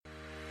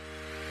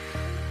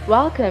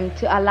Welcome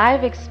to our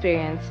live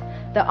experience,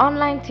 the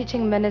online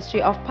teaching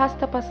ministry of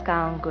Pastor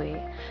Pascal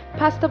Ngwe.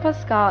 Pastor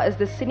Pascal is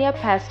the senior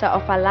pastor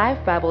of our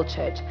Live Bible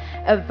Church,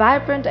 a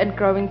vibrant and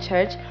growing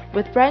church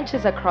with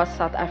branches across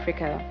South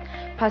Africa.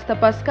 Pastor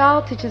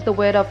Pascal teaches the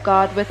Word of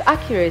God with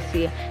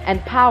accuracy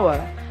and power,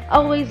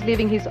 always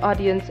leaving his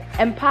audience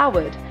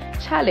empowered,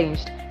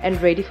 challenged,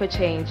 and ready for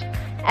change.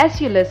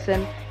 As you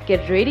listen,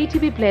 get ready to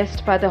be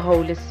blessed by the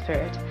Holy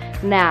Spirit.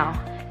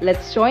 Now,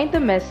 let's join the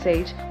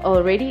message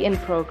already in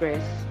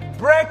progress.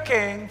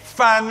 Breaking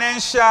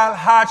Financial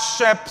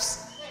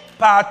Hardships,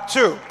 Part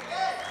 2.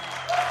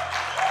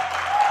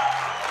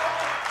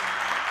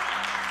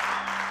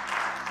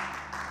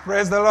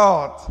 Praise the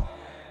Lord.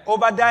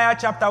 Obadiah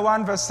chapter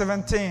 1 verse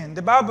 17.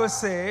 The Bible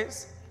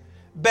says,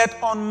 "But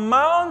on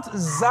Mount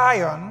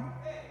Zion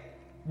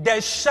there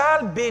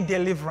shall be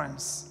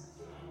deliverance,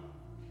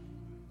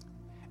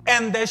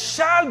 and there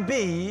shall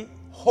be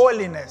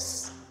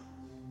holiness."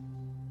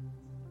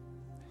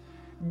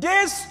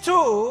 These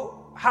two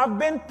have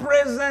been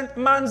present.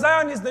 Mount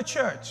Zion is the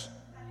church.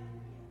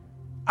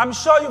 I'm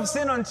sure you've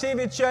seen on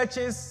TV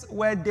churches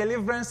where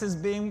deliverance is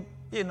being,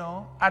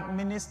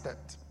 administered.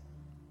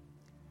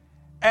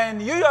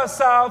 And you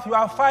yourself, you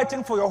are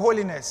fighting for your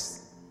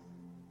holiness.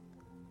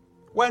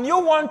 When you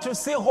want to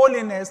see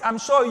holiness, I'm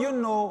sure you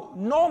know,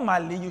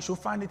 normally you should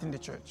find it in the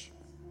church.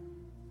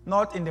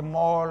 Not in the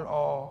mall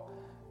or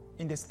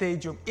in the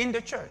stadium, in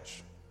the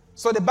church.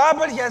 So the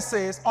Bible here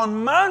says,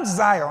 on Mount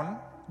Zion,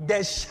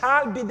 there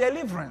shall be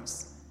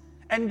deliverance.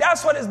 And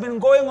that's what has been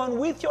going on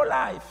with your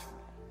life.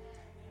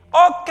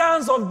 All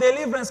kinds of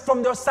deliverance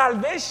from your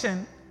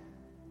salvation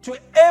to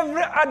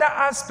every other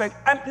aspect.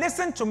 And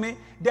listen to me,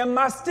 there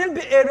must still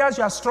be areas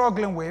you are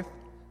struggling with.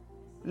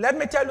 Let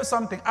me tell you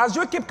something. As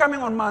you keep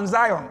coming on Mount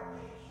Zion,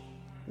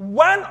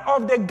 one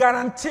of the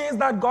guarantees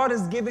that God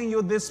is giving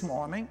you this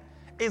morning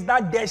is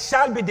that there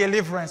shall be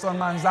deliverance on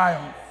Mount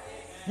Zion.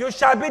 You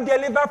shall be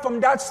delivered from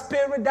that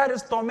spirit that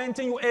is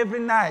tormenting you every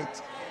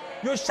night.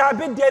 You shall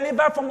be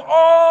delivered from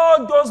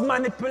all those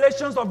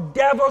manipulations of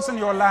devils in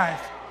your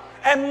life.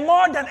 And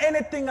more than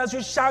anything else,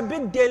 you shall be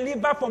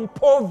delivered from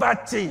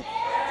poverty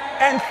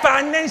and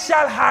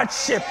financial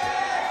hardship.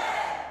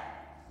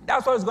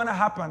 That's what is going to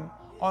happen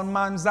on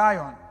Mount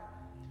Zion.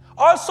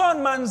 Also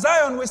on Mount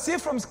Zion, we see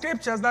from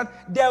scriptures that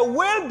there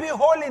will be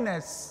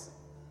holiness.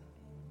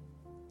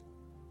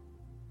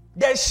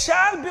 There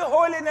shall be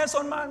holiness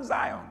on Mount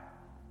Zion.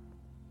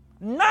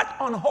 Not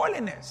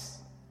unholiness.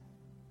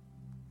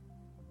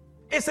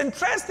 It's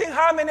interesting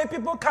how many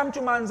people come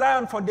to Mount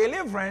Zion for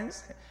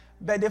deliverance,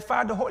 but they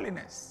find the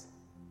holiness.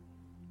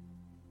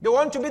 They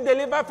want to be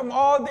delivered from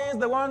all this.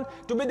 They want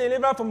to be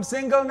delivered from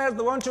singleness.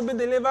 They want to be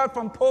delivered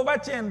from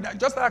poverty. And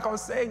just like I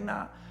was saying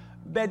now,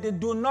 but they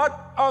do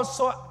not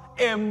also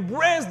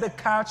embrace the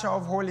culture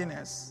of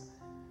holiness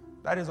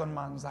that is on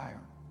Mount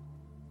Zion.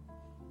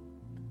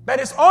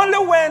 But it's only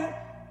when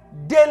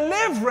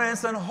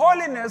deliverance and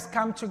holiness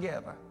come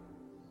together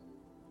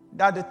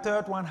that the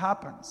third one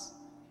happens.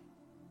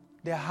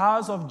 The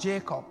house of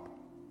Jacob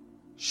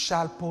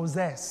shall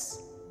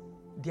possess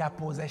their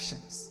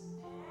possessions.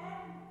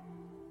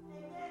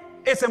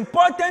 It's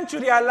important to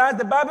realize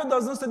the Bible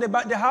doesn't say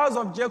the house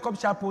of Jacob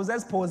shall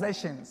possess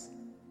possessions.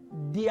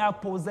 Their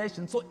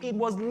possessions. So it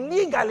was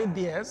legally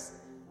theirs,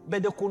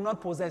 but they could not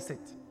possess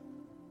it.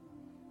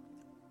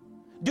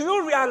 Do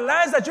you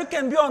realize that you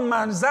can be on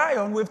Mount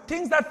Zion with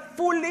things that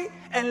fully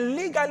and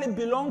legally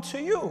belong to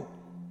you,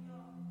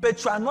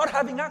 but you are not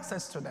having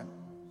access to them?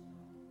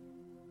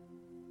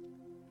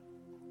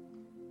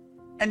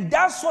 And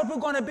that's what we're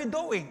going to be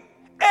doing.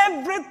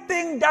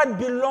 Everything that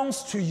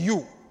belongs to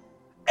you,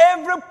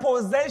 every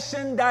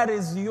possession that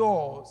is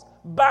yours,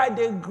 by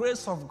the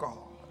grace of God,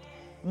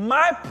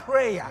 my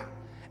prayer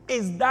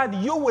is that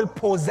you will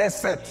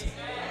possess it.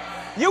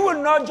 You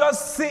will not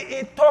just see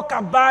it, talk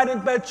about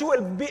it, but you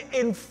will be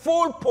in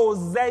full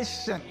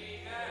possession.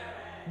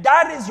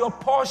 That is your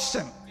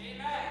portion.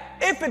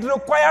 If it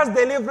requires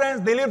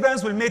deliverance,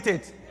 deliverance will meet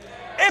it.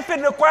 If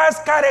it requires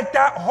character,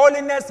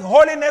 holiness,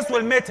 holiness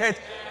will meet it.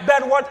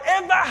 But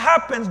whatever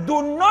happens,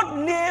 do not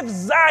leave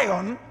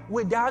Zion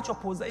without your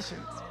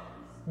possessions.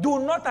 Do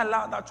not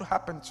allow that to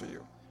happen to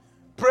you.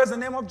 Praise the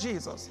name of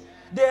Jesus.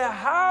 The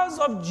house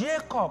of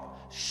Jacob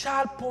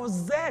shall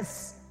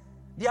possess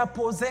their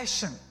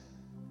possession.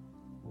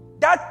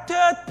 That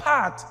third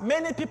part,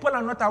 many people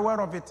are not aware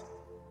of it.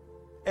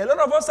 A lot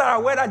of us are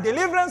aware that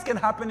deliverance can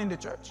happen in the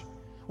church.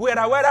 We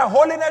are aware that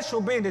holiness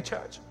should be in the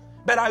church.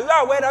 But are you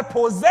aware that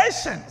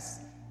possessions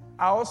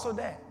are also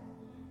there?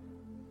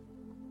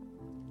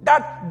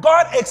 That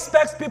God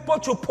expects people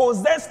to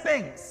possess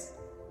things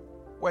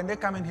when they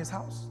come in His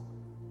house.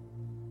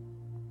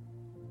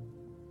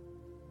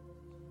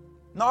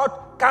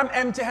 Not come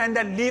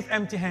empty-handed, leave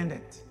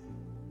empty-handed.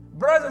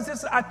 Brothers and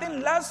sisters, I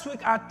think last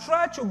week I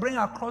tried to bring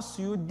across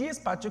to you this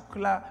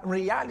particular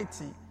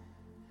reality,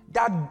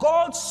 that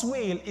God's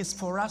will is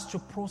for us to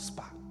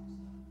prosper.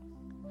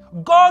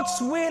 God's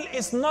will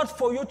is not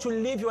for you to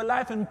live your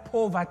life in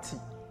poverty.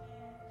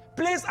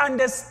 Please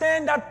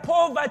understand that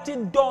poverty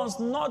does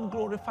not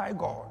glorify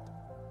God.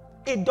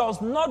 It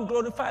does not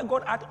glorify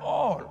God at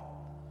all.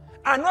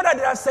 I know that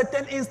there are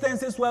certain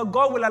instances where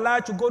God will allow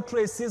you to go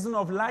through a season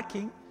of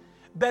lacking,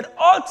 but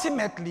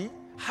ultimately,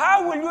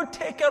 how will you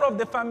take care of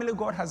the family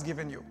God has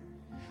given you?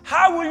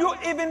 How will you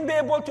even be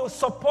able to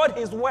support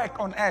His work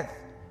on earth?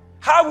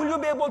 How will you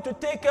be able to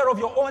take care of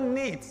your own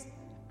needs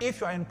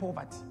if you are in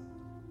poverty?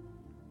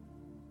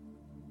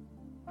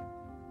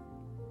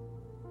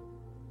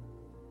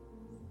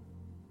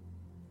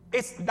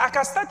 It's like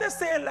I started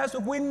saying last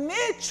week, we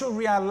need to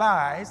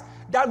realize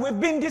that we've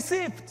been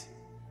deceived.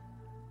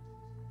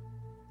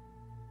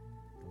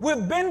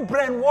 We've been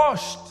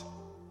brainwashed.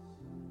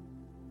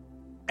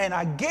 And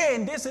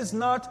again, this is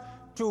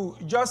not to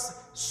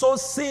just sow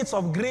seeds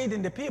of greed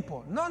in the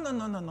people.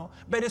 No.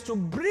 But it's to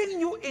bring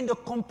you in the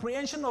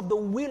comprehension of the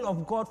will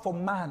of God for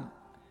man.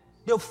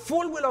 The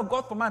full will of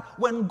God for man.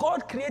 When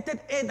God created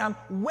Adam,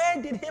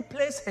 where did He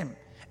place him?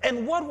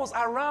 And what was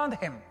around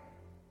him?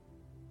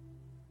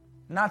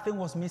 Nothing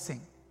was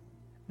missing.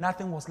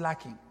 Nothing was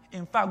lacking.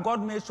 In fact,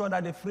 God made sure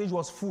that the fridge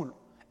was full.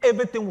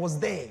 Everything was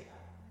there.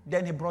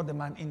 Then He brought the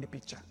man in the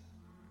picture.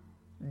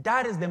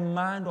 That is the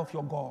mind of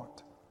your God.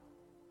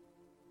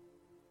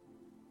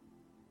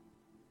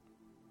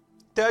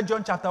 3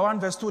 John chapter 1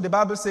 verse 2, the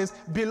Bible says,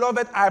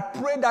 "Beloved, I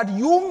pray that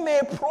you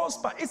may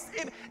prosper."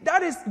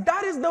 That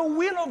is the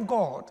will of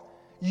God.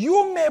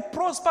 You may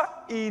prosper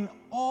in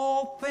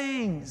all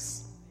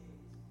things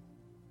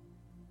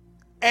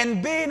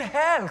and be in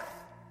health.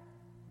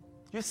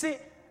 You see,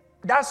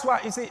 that's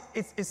why, you see,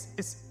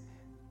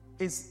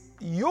 it's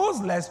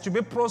useless to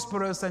be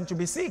prosperous and to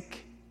be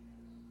sick.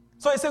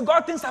 So you see,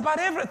 God thinks about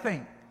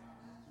everything.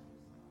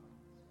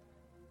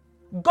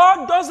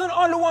 God doesn't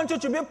only want you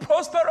to be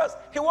prosperous,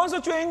 He wants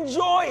you to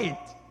enjoy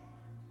it.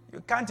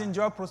 You can't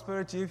enjoy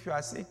prosperity if you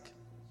are sick.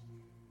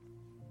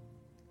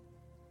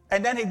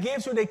 And then He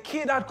gives you the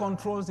key that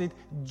controls it,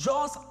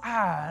 just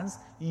as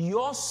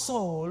your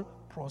soul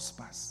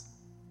prospers.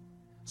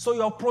 So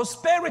your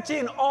prosperity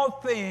in all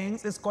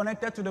things is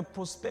connected to the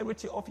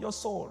prosperity of your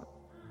soul.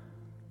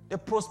 The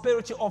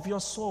prosperity of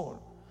your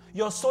soul.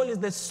 Your soul is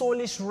the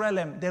soulish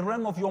realm, the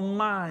realm of your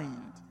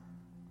mind,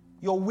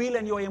 your will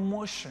and your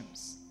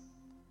emotions.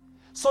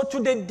 So to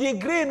the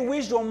degree in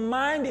which your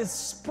mind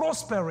is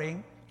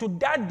prospering, to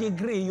that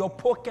degree your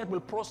pocket will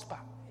prosper.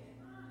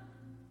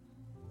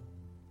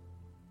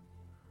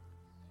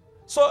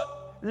 So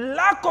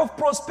lack of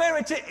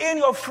prosperity in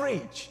your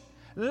fridge,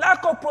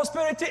 lack of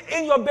prosperity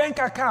in your bank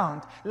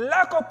account,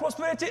 lack of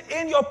prosperity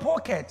in your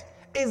pocket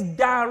is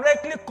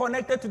directly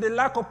connected to the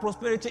lack of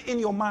prosperity in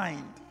your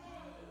mind.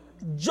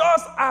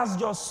 Just as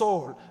your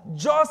soul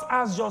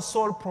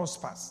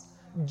prospers,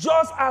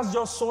 just as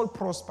your soul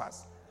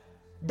prospers,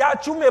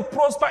 that you may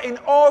prosper in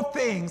all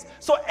things.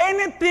 So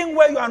anything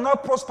where you are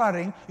not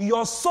prospering,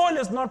 your soul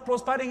is not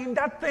prospering in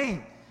that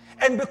thing.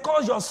 And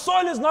because your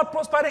soul is not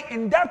prospering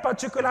in that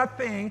particular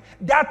thing,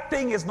 that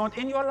thing is not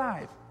in your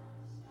life.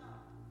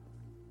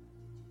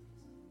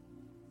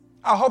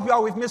 I hope you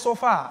are with me so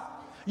far.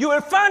 You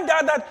will find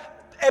out that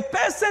a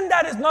person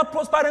that is not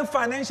prospering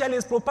financially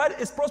is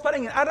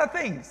prospering in other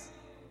things.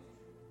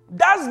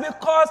 That's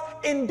because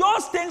in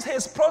those things he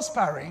is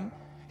prospering,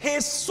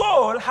 his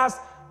soul has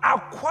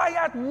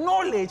acquired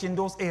knowledge in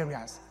those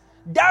areas.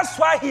 That's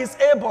why he is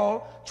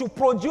able to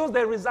produce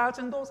the results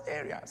in those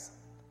areas.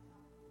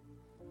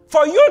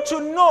 For you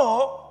to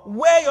know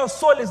where your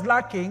soul is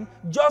lacking,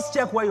 just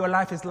check where your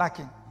life is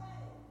lacking.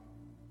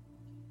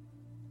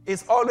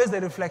 It's always the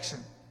reflection.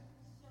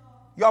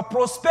 Your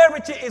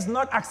prosperity is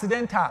not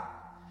accidental.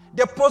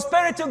 The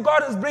prosperity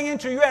God is bringing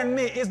to you and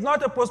me is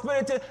not a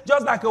prosperity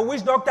just like a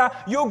witch doctor.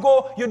 You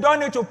go, you don't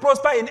need to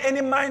prosper in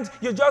any mind.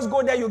 You just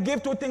go there, you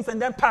give two things, and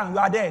then bang, you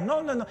are there. No.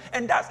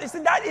 And that is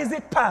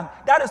it, bang.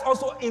 That is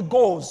also, it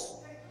goes.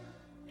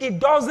 It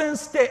doesn't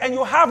stay, and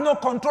you have no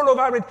control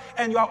over it,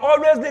 and you are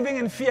always living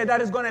in fear that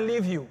it's going to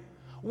leave you.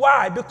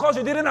 Why? Because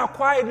you didn't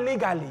acquire it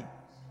legally.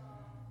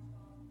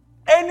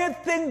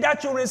 Anything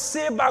that you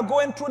receive by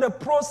going through the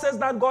process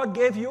that God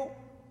gave you,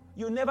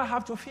 you never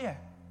have to fear.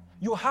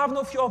 You have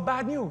no fear of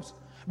bad news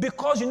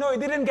because you know you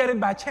didn't get it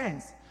by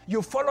chance.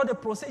 You follow the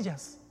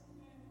procedures.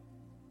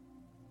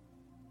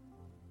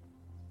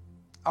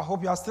 I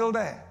hope you are still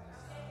there.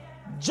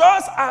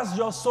 Just as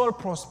your soul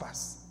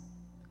prospers.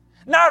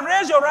 Now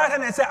raise your right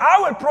hand and say,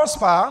 I will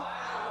prosper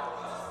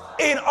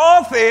in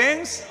all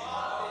things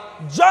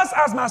just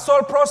as my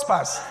soul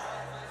prospers.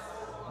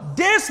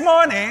 This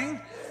morning,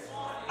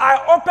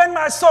 I open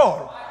my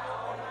soul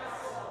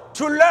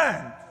to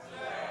learn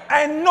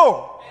and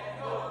know,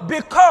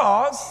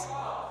 because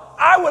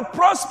I will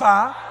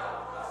prosper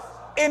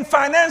in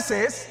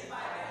finances,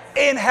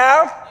 in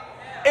health,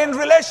 in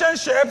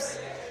relationships,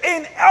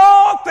 in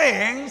all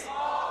things,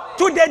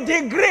 to the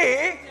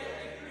degree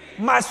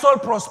my soul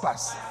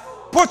prospers.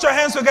 Put your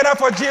hands together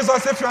for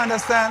Jesus if you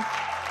understand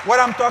what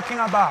I'm talking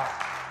about.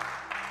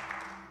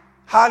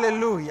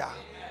 Hallelujah.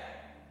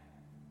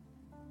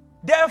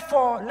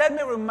 Therefore, let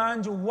me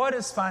remind you, what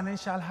is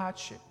financial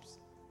hardships?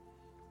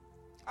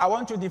 I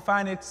want to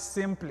define it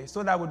simply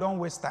so that we don't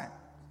waste time.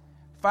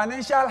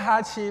 Financial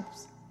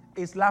hardships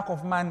is lack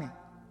of money.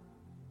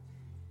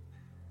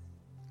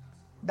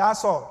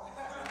 That's all.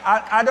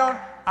 I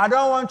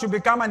don't want to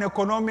become an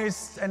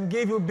economist and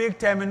give you big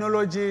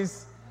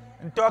terminologies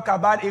and talk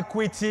about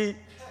equity,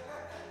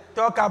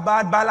 talk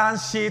about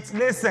balance sheets.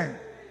 Listen,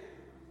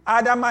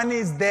 either money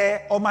is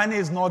there or money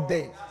is not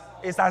there.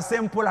 It's as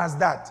simple as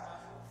that.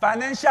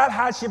 Financial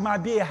hardship might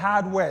be a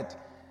hard word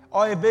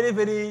or a very,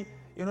 very,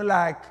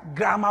 like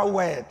grammar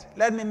word.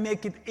 Let me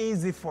make it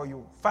easy for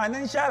you.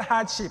 Financial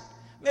hardship.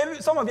 Maybe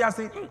some of you are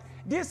saying,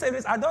 this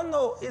service, I don't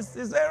know, it's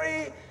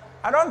very,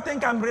 I don't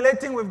think I'm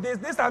relating with this.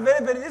 This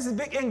is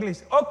big English.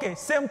 Okay,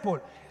 simple.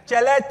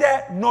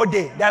 Chelete, no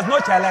day. There's no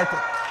chelete.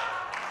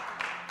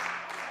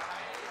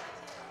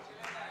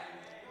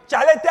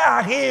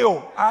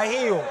 Chelete,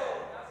 ahio.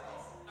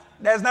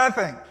 There's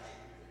nothing.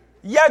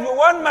 Yet we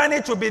want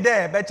money to be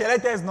there, but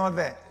chelete is not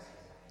there.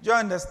 Do you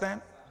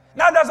understand?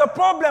 Now there's a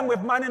problem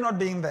with money not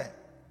being there.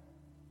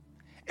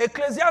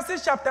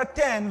 Ecclesiastes chapter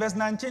 10 verse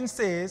 19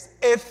 says,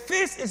 a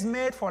feast is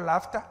made for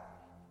laughter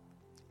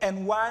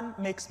and one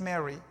makes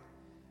merry,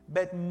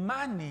 but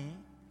money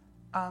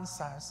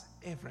answers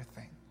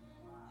everything.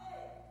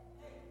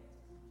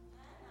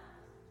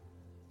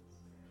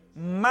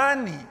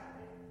 Money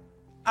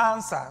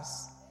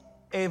answers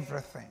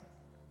everything.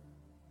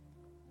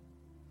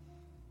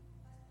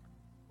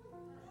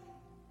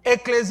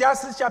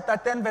 Ecclesiastes chapter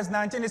 10 verse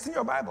 19 is in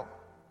your Bible.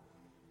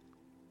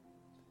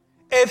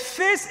 A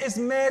feast is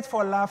made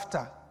for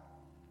laughter,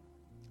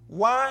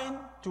 wine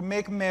to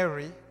make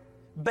merry,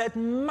 but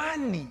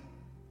money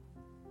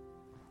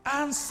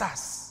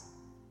answers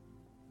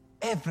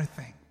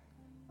everything.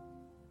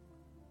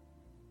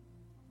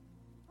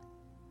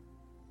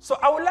 So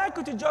I would like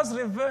you to just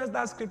reverse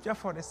that scripture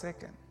for a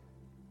second,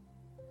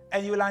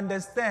 and you will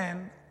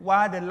understand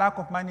why the lack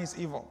of money is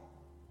evil.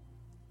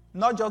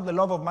 Not just the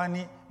love of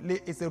money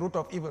is the root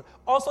of evil.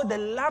 Also, the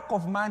lack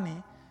of money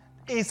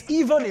is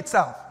evil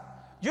itself.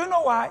 Do you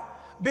know why?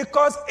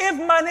 Because if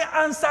money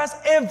answers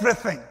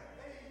everything,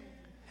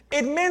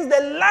 it means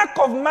the lack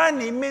of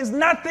money means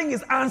nothing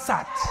is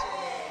answered.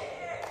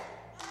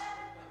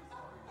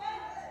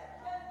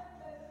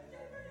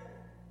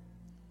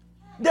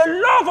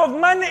 The love of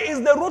money is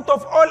the root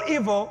of all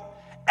evil,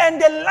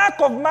 and the lack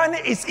of money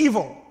is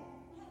evil.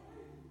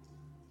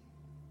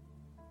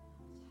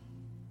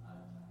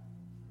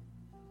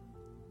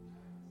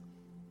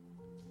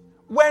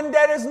 When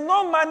there is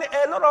no money,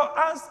 a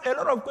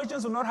lot of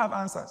questions will not have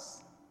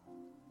answers.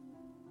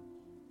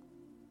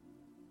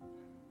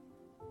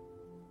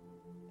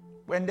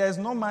 When there's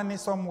no money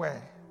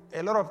somewhere,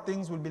 a lot of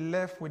things will be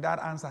left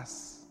without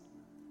answers.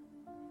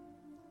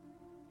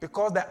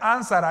 Because the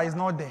answer is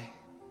not there.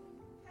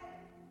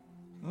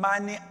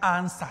 Money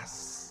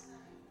answers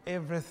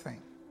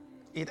everything.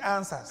 It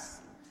answers.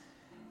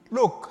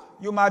 Look,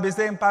 you might be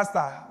saying,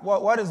 Pastor,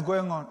 what is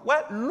going on?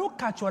 Well,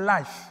 look at your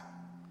life.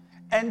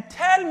 And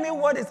tell me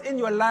what is in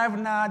your life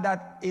now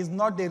that is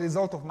not the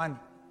result of money.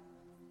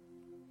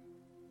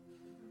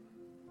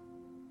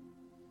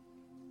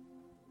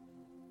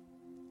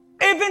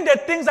 Even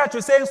the things that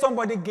you're saying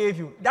somebody gave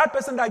you, that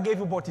person that gave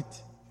you bought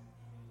it.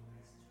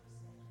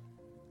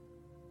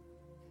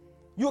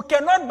 You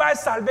cannot buy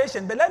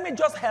salvation, but let me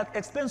just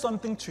explain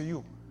something to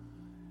you.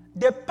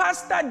 The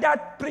pastor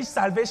that preached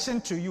salvation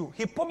to you,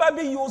 he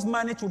probably used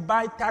money to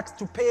buy tax,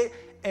 to pay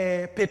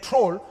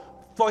petrol,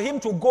 for him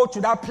to go to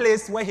that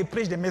place where he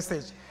preached the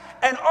message.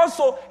 And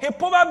also, he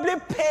probably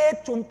paid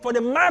for the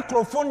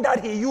microphone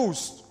that he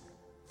used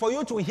for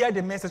you to hear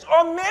the message.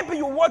 Or maybe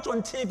you watch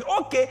on TV.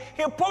 Okay,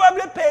 he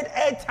probably paid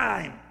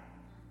airtime.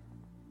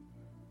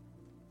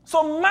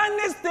 So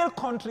money still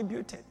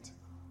contributed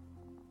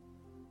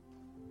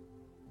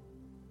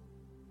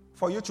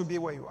for you to be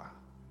where you are.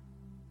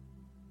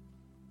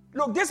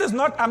 Look,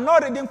 I'm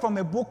not reading from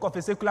a book of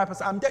a secular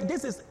person.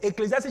 This is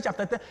Ecclesiastes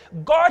chapter 10.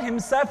 God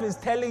himself is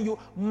telling you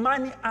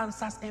money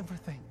answers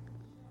everything.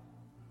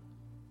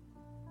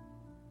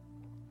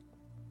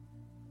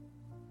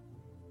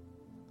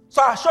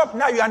 So I hope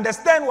now you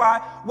understand why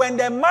when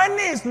the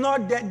money is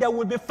not there, there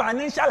will be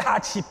financial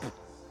hardship.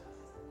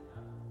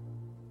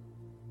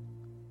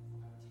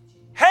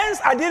 Hence,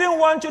 I didn't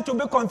want you to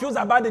be confused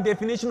about the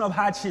definition of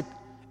hardship.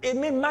 It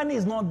means money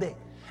is not there.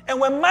 And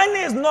when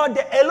money is not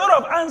there, a lot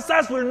of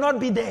answers will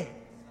not be there.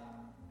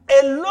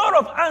 A lot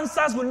of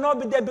answers will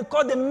not be there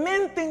because the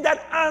main thing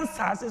that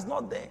answers is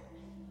not there.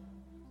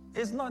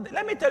 It's not there.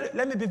 Let me tell you,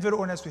 let me be very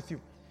honest with you.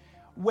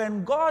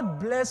 When God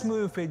blessed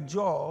me with a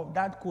job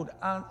that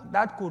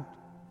could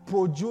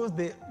produce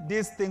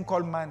this thing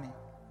called money,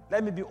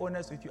 let me be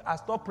honest with you, I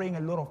stopped praying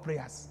a lot of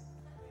prayers.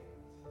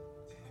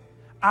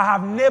 I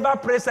have never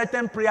prayed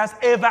certain prayers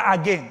ever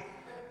again.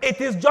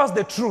 It is just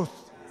the truth.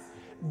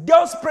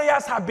 Those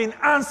prayers have been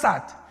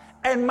answered,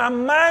 and my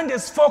mind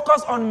is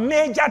focused on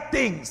major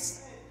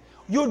things.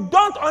 You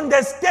don't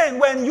understand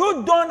when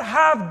you don't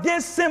have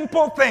this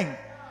simple thing.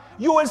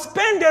 You will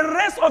spend the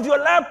rest of your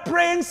life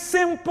praying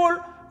simple,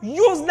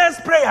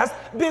 useless prayers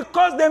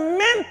because the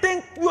main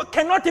thing you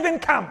cannot even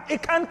come.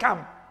 It can't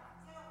come.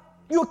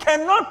 You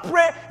cannot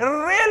pray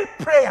real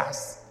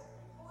prayers.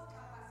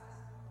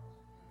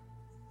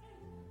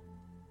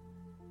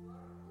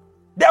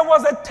 There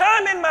was a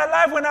time in my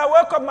life when I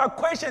woke up, my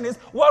question is,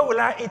 what will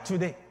I eat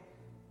today?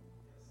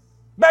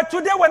 But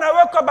today when I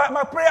wake up,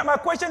 my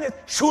question is,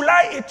 should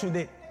I eat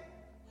today?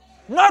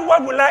 Not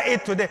what will I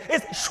eat today.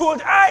 It's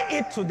should I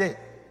eat today?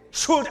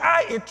 Should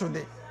I eat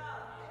today?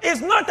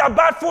 It's not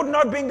about food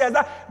not being there.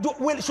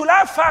 Should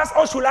I fast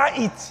or should I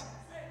eat?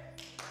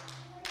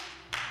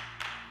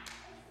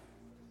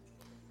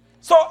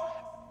 So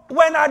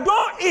when I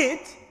don't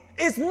eat,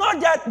 it's not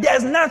that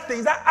there's nothing.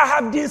 It's that I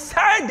have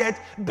decided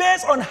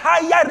based on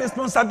higher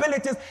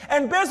responsibilities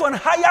and based on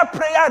higher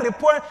prayer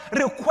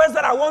requests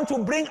that I want to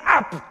bring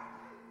up.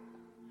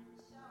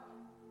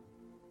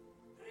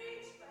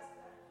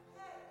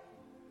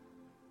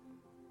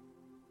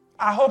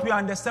 I hope you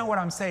understand what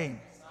I'm saying.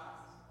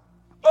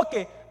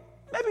 Okay,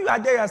 maybe you are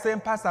there, you are saying,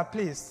 Pastor,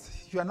 please,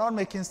 you are not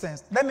making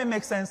sense. Let me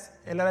make sense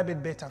a little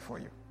bit better for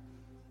you.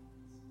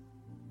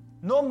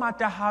 No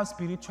matter how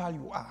spiritual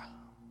you are,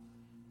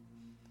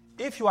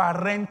 if you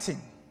are renting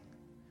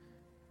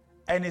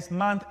and it's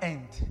month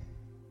end,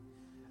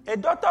 a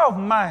daughter of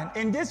mine,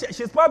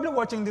 she's probably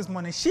watching this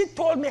morning, she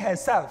told me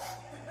herself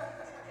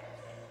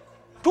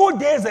 2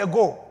 days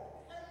ago,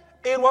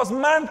 it was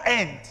month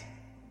end,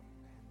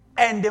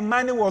 and the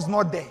money was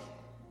not there.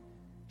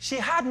 She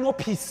had no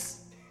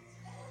peace.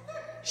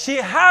 She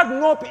had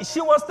no peace. She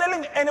was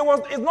telling me, and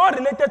it's not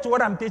related to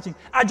what I'm teaching.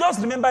 I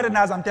just remembered it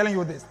as I'm telling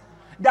you this.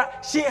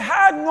 That she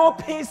had no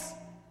peace.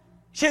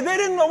 She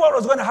didn't know what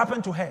was going to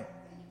happen to her.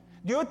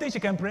 Do you think she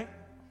can pray?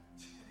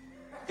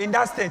 In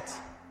that state?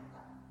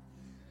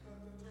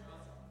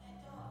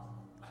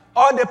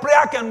 Or the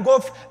prayer can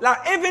go, like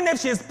even if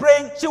she's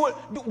praying,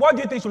 what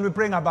do you think she'll be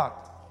praying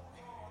about?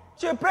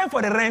 She'll be praying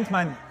for the rent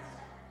money.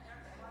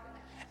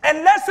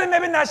 And let's say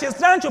maybe now she's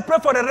trying to pray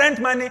for the rent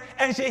money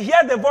and she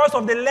hears the voice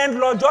of the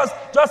landlord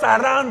just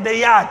around the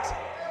yard.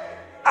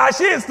 As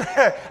she is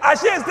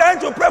trying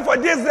to pray for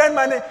this rent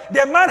money,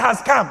 the man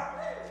has come.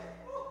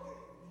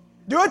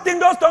 Do you think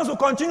those tongues will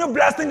continue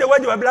blasting the way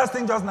they were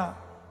blasting just now?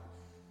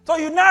 So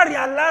you now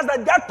realize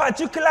that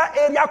particular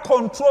area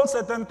controls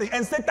certain things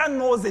and Satan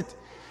knows it.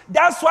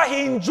 That's why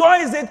he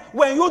enjoys it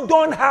when you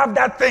don't have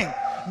that thing.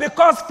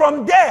 Because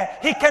from there,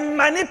 he can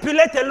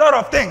manipulate a lot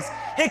of things.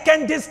 He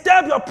can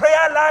disturb your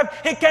prayer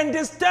life. He can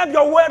disturb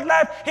your word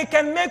life. He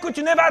can make you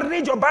to never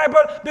read your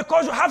Bible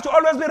because you have to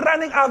always be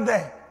running out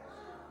there.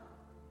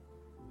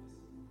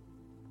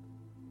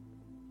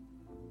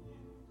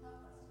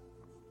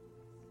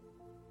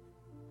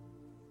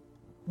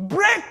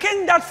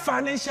 Breaking that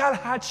financial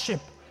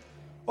hardship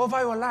over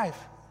your life.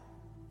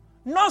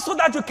 Not so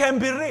that you can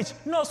be rich.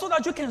 No, so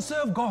that you can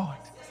serve God.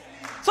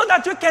 So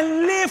that you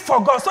can live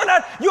for God. So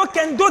that you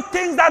can do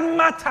things that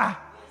matter.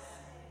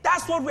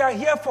 That's what we are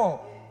here for.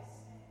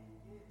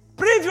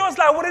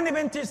 Previously, I wouldn't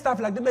even teach stuff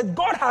like that. But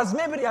God has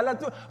made me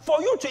realize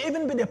for you to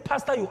even be the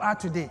pastor you are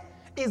today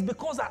is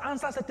because I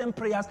answer certain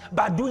prayers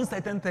by doing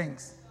certain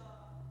things.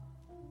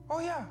 Oh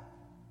yeah.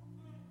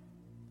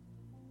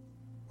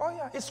 Oh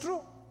yeah, it's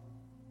true.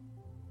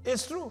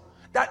 It's true.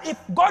 That if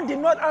God did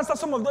not answer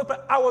some of those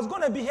prayers, I was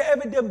going to be here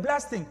every day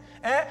blasting.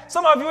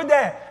 Some of you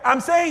there, I'm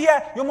saying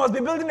here, you must be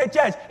building a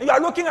church. You are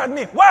looking at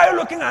me. Why are you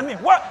looking at me?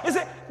 What? You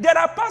see, there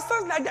are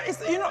pastors like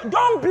that.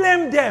 Don't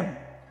blame them.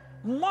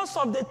 Most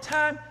of the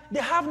time, they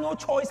have no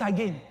choice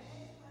again.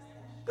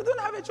 They don't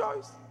have a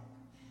choice.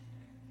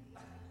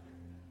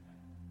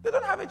 They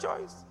don't have a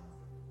choice.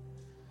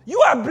 You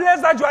are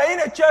blessed that you are in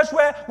a church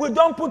where we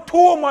don't put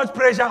too much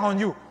pressure on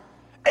you.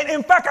 And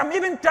in fact, I'm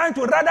even trying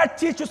to rather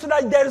teach you so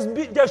that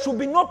there should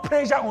be no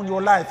pressure on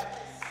your life.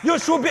 You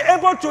should be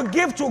able to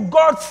give to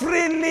God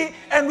freely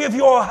and with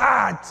your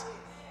heart.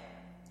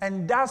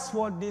 And that's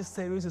what this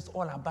series is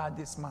all about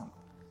this month.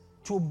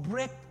 To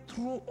break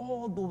through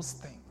all those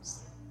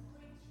things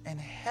and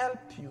help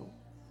you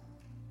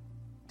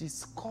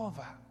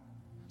discover.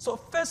 So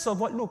first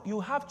of all, look, you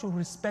have to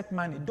respect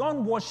money.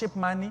 Don't worship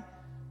money.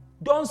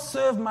 Don't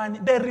serve money.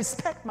 But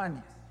respect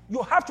money.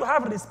 You have to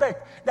have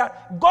respect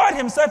that God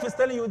himself is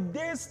telling you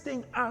this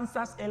thing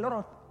answers a lot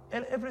of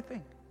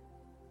everything.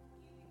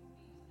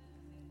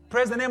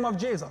 Praise the name of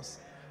Jesus.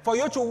 For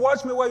you to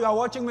watch me where you are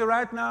watching me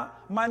right now,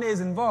 money is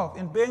involved.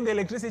 In paying the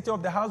electricity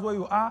of the house where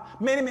you are,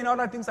 many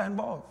other things are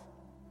involved.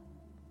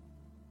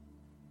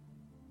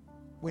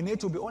 We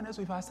need to be honest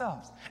with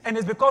ourselves. And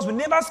it's because we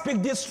never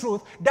speak this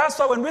truth. That's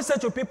why when we say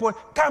to people,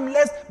 come,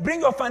 let's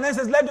bring your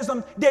finances, let's do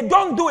something. They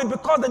don't do it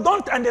because they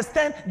don't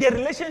understand their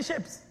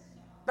relationships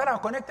that are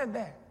connected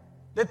there.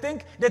 They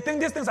think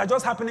these things are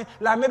just happening,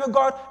 like maybe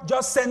God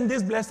just sent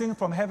this blessing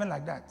from heaven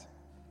like that.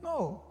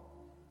 No.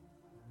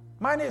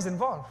 Money is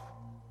involved.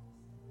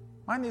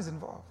 Money is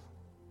involved.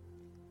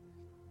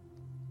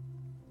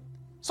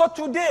 So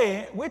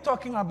today, we're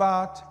talking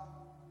about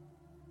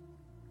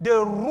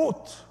the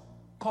root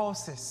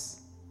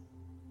causes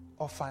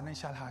of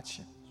financial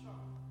hardship.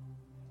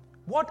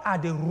 What are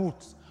the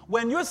roots?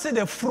 When you see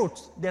the fruit,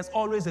 there's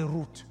always a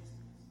root.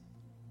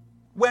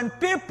 When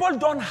people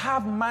don't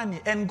have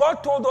money, and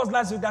God told us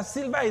last week that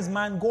silver is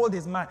mine, gold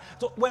is mine.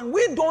 So when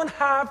we don't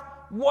have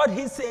what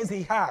he says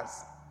he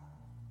has,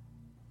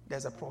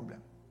 there's a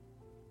problem.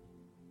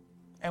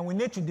 And we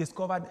need to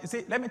discover.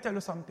 See, let me tell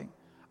you something.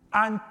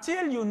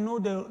 Until you know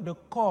the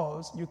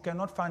cause, you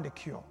cannot find a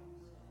cure.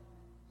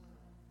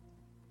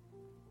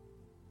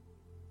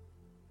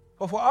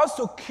 But for us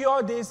to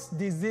cure this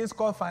disease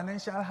called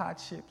financial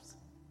hardships,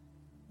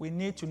 we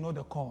need to know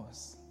the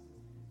cause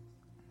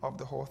of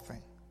the whole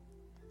thing.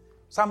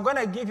 So I'm going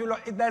to give you,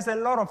 there's a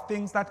lot of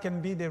things that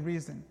can be the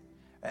reason.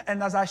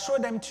 And as I show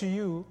them to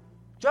you,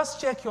 just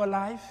check your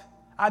life.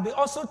 I'll be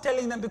also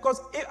telling them, because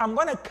I'm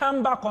going to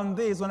come back on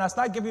this when I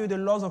start giving you the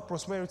laws of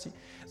prosperity,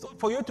 so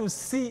for you to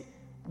see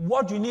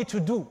what you need to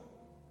do.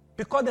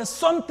 Because there's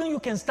something you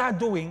can start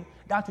doing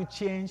that will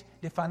change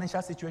the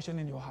financial situation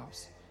in your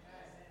house.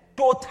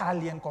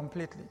 Totally and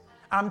completely.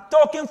 I'm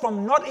talking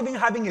from not even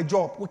having a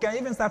job. We can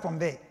even start from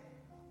there.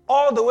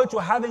 All the way to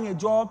having a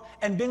job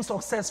and being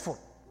successful.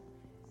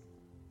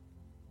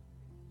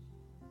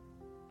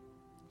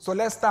 So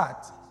let's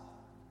start.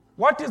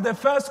 What is the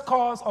first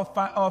cause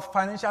of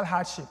financial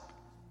hardship?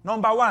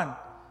 Number one,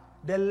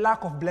 the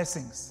lack of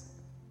blessings.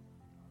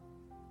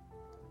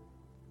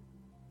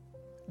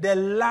 The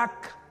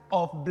lack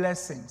of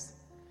blessings.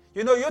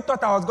 You know, you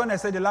thought I was going to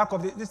say the lack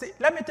of this.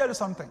 Let me tell you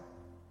something.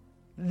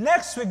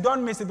 Next week,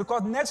 don't miss it,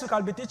 because next week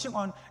I'll be teaching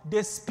on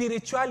the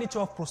spirituality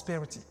of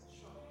prosperity.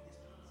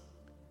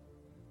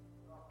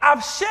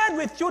 I've shared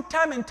with you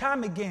time and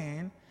time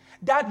again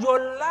that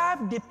your life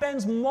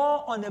depends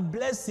more on a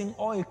blessing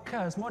or a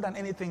curse more than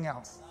anything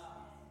else.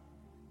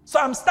 So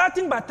I'm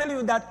starting by telling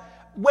you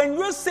that when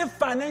you see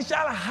financial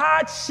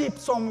hardship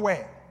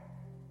somewhere,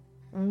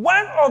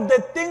 one of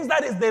the things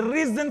that is the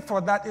reason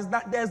for that is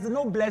that there's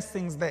no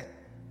blessings there.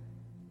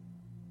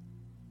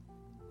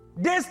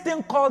 This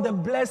thing called the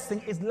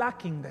blessing is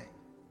lacking there.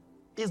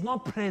 It's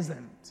not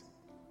present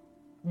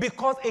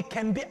because it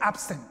can be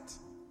absent.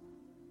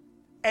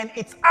 And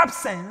its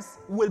absence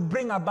will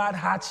bring about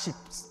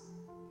hardships.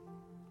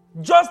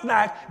 Just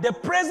like the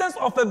presence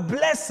of a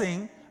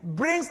blessing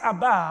brings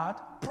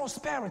about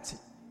prosperity.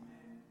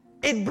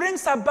 It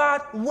brings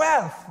about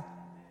wealth.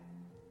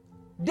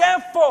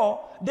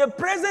 Therefore, the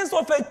presence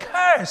of a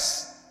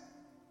curse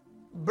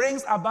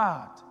brings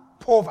about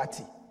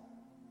poverty.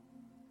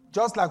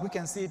 Just like we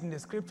can see it in the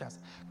scriptures.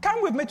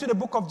 Come with me to the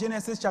book of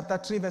Genesis chapter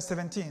 3 verse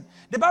 17.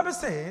 The Bible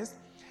says,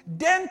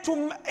 "Then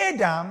to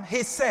Adam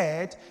he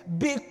said,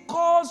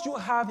 because you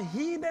have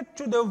heeded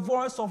to the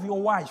voice of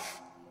your wife,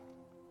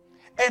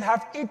 and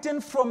have eaten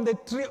from the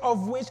tree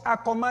of which I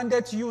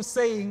commanded you,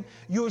 saying,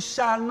 you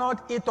shall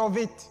not eat of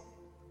it.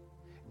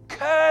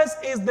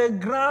 Cursed is the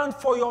ground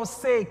for your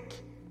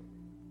sake."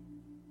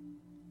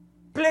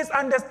 Please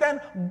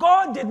understand,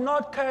 God did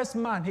not curse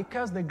man, he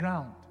cursed the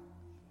ground.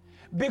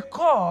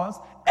 Because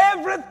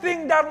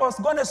everything that was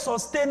going to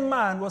sustain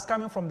man was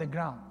coming from the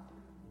ground.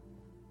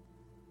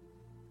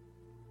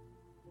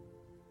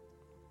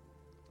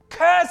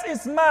 Cursed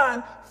is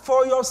man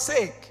for your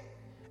sake.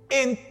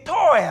 In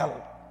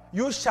toil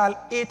you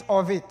shall eat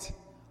of it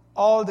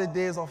all the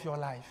days of your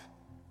life.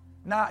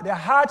 Now the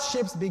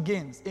hardships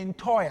begins in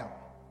toil.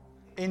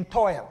 In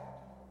toil.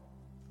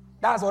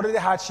 That's already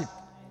hardship.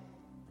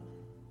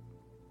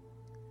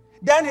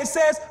 Then he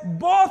says,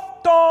 both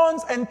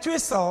thorns and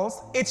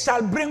thistles it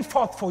shall bring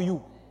forth for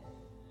you.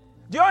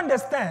 Do you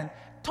understand?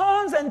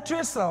 Thorns and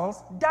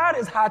thistles, that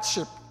is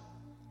hardship.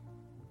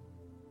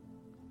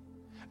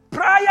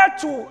 Prior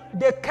to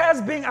the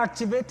curse being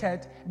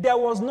activated, there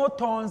was no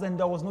thorns and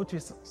there was no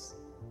thistles.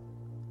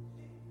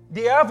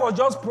 The earth was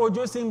just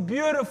producing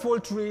beautiful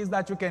trees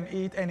that you can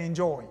eat and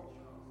enjoy.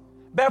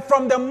 But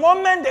from the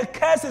moment the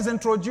curse is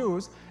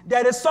introduced,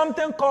 there is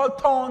something called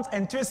thorns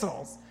and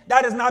thistles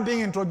that is now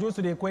being introduced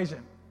to the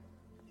equation.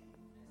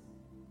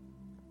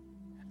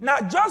 Now,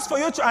 just for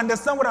you to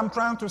understand what I'm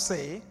trying to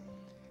say,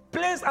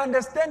 please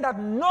understand that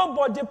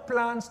nobody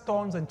plants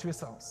thorns and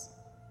thistles.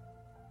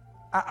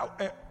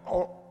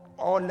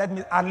 Or let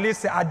me at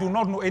least say, I do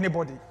not know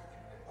anybody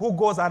who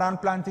goes around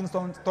planting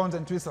thorns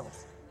and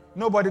thistles.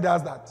 Nobody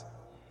does that.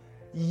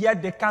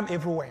 Yet they come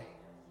everywhere.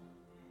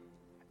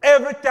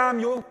 Every time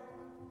you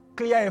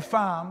clear a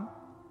farm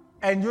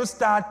and you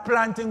start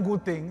planting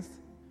good things,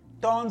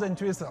 thorns and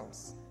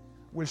thistles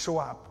will show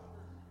up.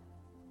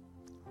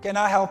 Can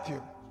I help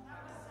you?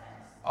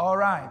 All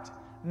right.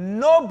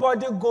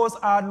 Nobody goes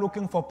out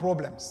looking for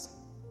problems.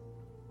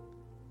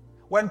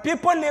 When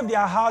people leave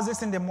their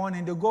houses in the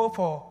morning, they go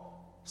for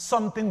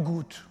something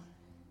good.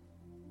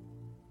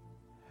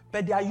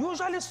 But they are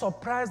usually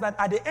surprised that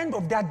at the end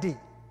of that day,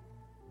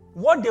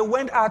 what they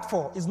went out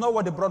for is not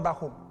what they brought back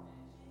home.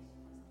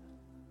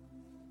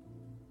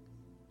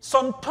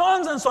 Some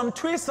thorns and some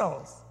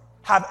thistles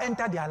have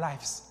entered their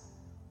lives.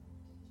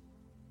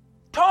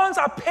 Thorns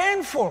are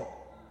painful.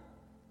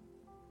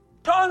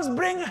 Thorns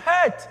bring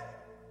hurt.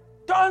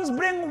 Thorns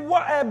bring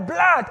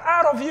blood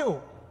out of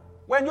you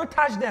when you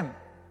touch them.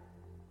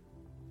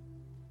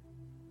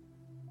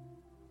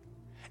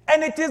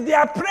 And it is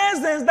their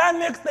presence that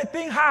makes the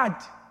thing hard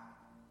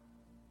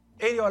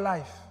in your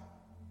life.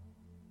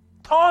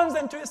 Thorns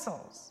and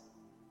thistles.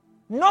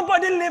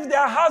 Nobody leaves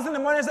their house in the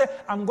morning and say,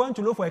 I'm going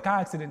to look for a car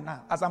accident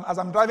now. As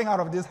I'm driving out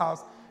of this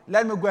house,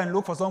 let me go and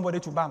look for somebody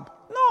to bump.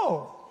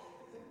 No.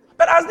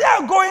 But as they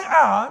are going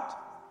out,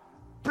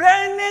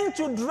 planning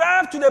to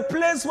drive to the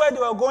place where they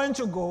were going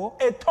to go,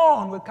 a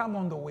thorn will come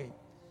on the way.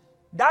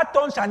 That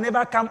thorn shall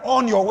never come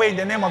on your way in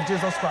the name of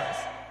Jesus Christ.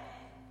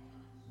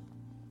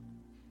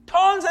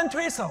 Thorns and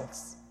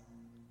thistles.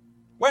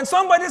 When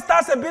somebody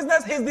starts a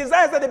business, his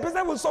desire is that the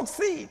business will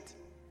succeed.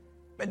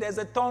 But there's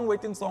a thorn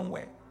waiting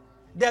somewhere.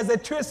 There's a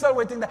thistle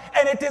waiting there.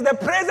 And it is the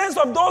presence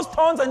of those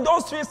thorns and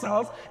those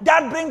thistles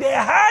that bring the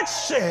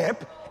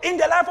hardship in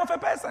the life of a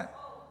person.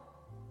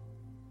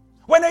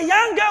 When a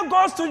young girl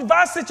goes to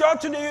university or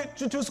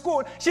to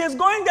school, she is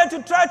going there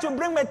to try to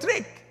bring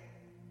matric.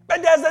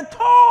 But there's a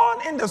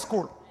thorn in the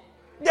school.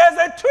 There's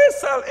a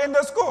thistle in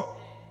the school.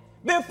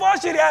 Before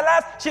she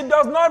realizes she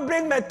does not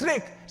bring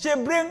matric, she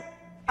brings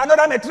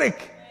another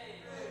matric.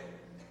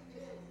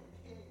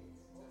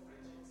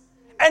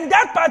 And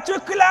that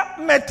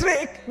particular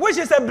matric, which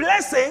is a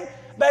blessing,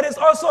 but is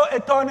also a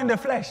thorn in the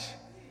flesh.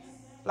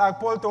 Like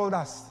Paul told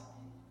us.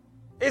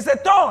 It's a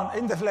thorn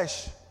in the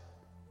flesh.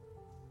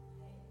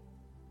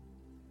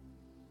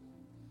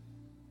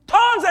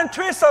 Thorns and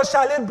thistles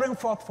shall it bring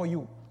forth for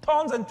you.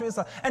 Thorns and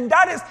thistles. And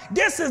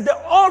this is the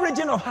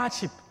origin of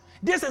hardship.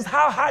 This is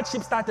how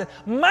hardship started.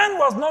 Man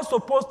was not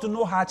supposed to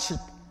know hardship.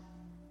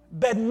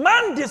 But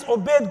man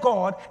disobeyed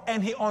God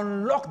and he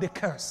unlocked the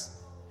curse.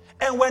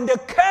 And when the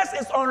curse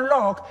is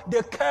unlocked,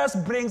 the curse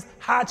brings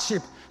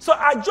hardship. So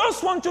I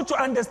just want you to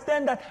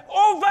understand that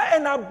over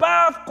and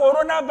above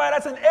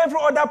coronavirus and every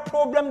other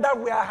problem that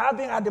we are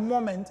having at the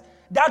moment,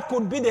 that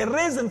could be the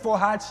reason for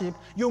hardship,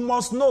 you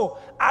must know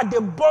at the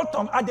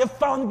bottom, at the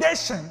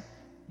foundation,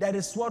 that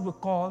is what we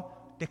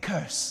call the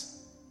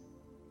curse.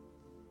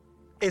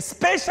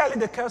 Especially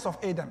the curse of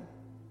Adam.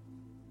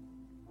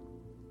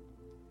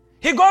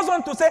 He goes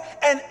on to say,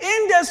 and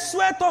in the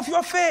sweat of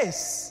your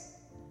face,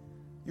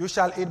 you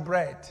shall eat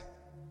bread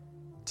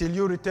till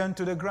you return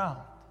to the ground.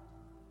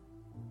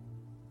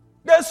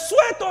 The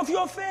sweat of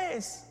your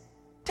face.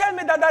 Tell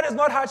me that is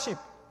not hardship.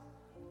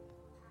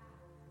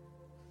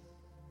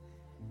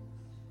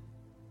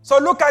 So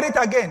look at it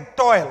again.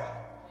 Toil,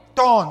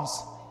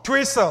 thorns,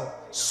 twistle,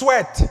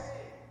 sweat.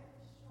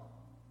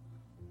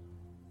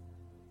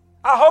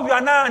 I hope you are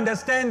now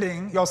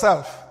understanding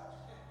yourself.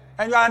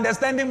 And you are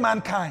understanding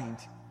mankind.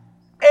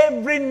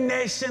 Every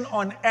nation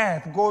on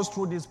earth goes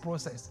through this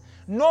process.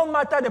 No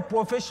matter the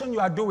profession you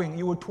are doing,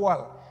 you will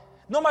toil.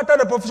 No matter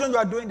the profession you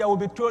are doing, there will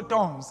be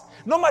thorns.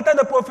 No matter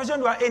the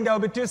profession you are in, there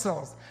will be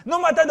thistles. No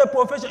matter the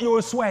profession, you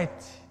will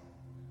sweat.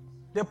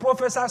 The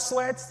professor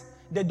sweats,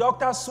 the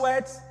doctor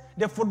sweats,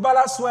 the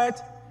footballer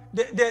sweats,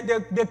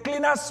 the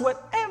cleaner sweats.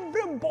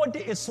 Everybody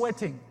is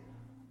sweating.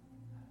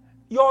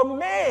 Your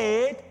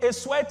maid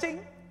is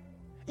sweating.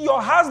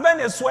 Your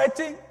husband is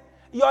sweating.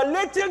 Your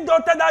little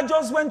daughter that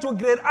just went to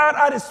grade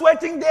RR is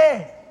sweating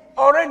there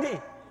already.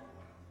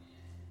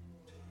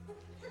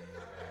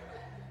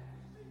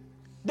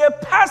 The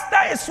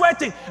pastor is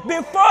sweating.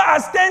 Before I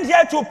stand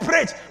here to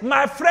preach,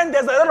 my friend,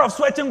 there's a lot of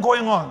sweating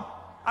going on.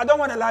 I don't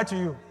want to lie to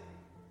you.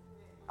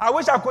 I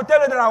wish I could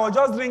tell you that I was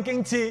just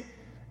drinking tea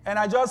and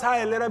I just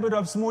had a little bit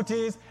of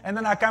smoothies and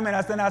then I come and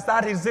I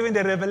start receiving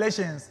the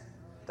revelations.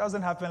 It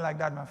doesn't happen like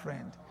that, my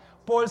friend.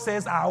 Paul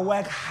says, I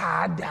work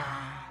harder.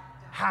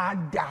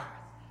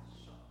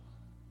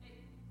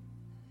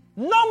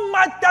 No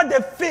matter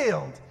the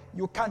field,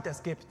 you can't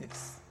escape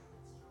this.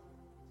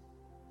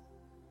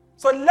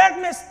 So let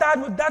me start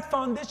with that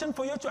foundation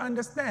for you to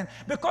understand.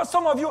 Because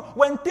some of you,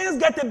 when things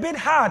get a bit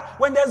hard,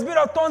 when there's a bit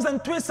of thorns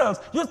and thistles,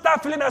 you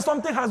start feeling that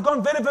something has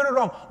gone very, very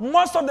wrong.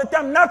 Most of the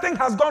time, nothing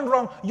has gone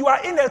wrong. You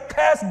are in a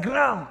cursed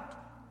ground.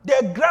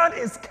 The ground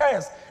is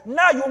cursed.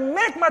 Now you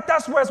make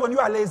matters worse when you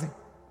are lazy.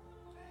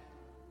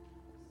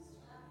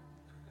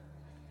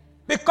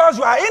 Because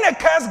you are in a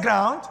cursed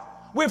ground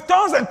with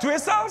thorns and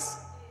thistles,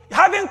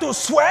 having to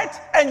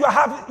sweat, and you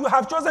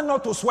have chosen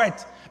not to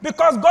sweat.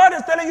 Because God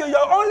is telling you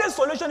your only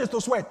solution is to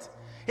sweat.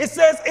 He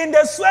says, in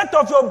the sweat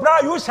of your brow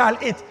you shall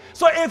eat.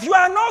 So if you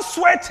are not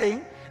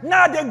sweating,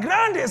 now the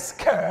ground is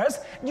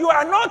cursed, you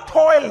are not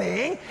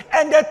toiling,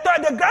 and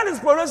the ground is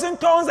producing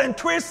thorns and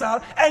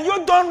thistles, and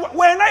you don't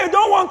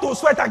want to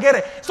sweat, I get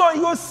it. So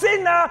you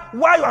see now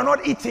why you are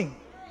not eating.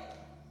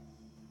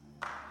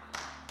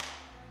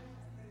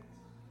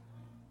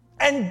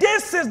 And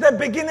this is the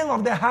beginning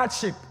of the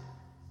hardship.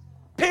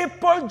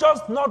 People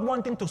just not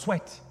wanting to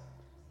sweat.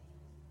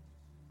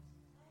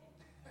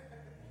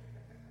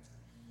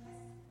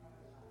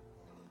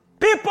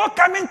 People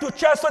coming to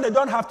church so they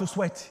don't have to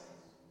sweat.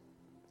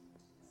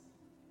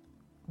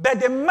 But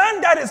the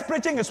man that is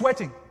preaching is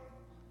sweating.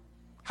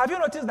 Have you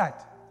noticed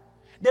that?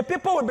 The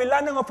people will be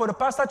lining up for the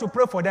pastor to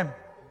pray for them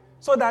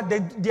so that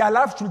their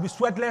lives should be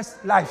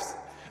sweatless lives.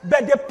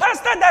 But the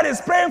pastor that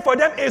is praying for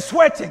them is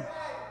sweating.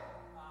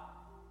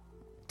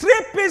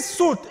 3-piece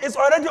suit is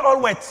already all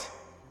wet.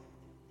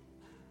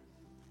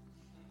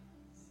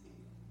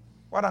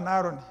 What an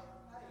irony.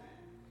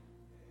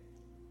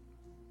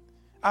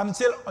 I'm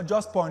still on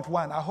just point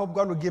one. I hope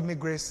God will give me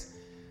grace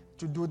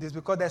to do this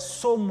because there's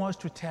so much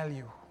to tell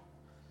you.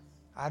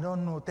 I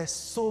don't know. There's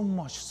so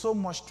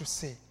much to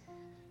say.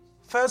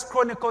 1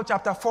 Chronicles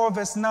chapter 4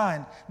 verse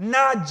 9.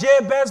 Now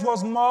Jabez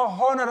was more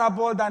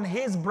honorable than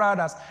his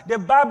brothers. The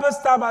Bible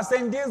starts by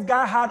saying this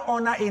guy had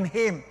honor in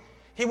him.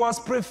 He was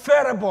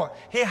preferable.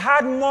 He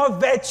had more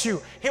virtue.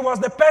 He was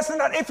the person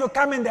that if you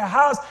come in the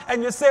house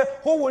and you say,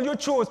 who will you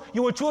choose?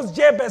 You will choose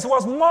Jabez. He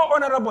was more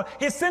honorable.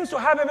 He seems to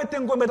have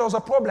everything going, but there was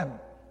a problem.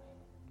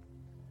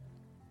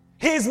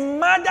 His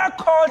mother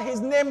called his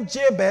name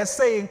Jabez,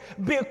 saying,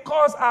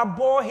 because I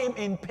bore him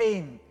in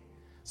pain.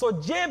 So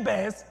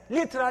Jabez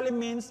literally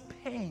means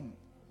pain.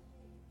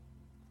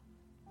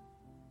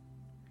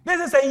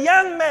 This is a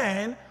young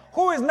man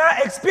who is now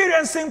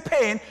experiencing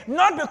pain,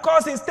 not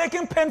because he's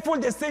taking painful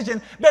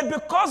decisions, but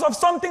because of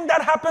something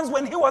that happens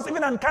when he was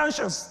even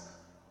unconscious.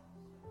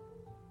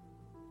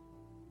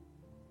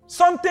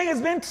 Something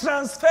is being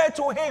transferred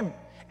to him.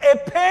 A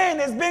pain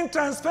is being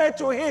transferred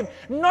to him.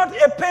 Not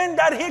a pain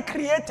that he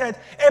created,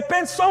 a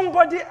pain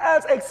somebody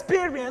else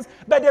experienced,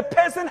 but the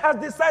person has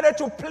decided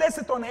to place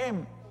it on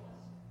him.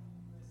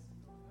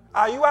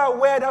 Are you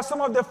aware that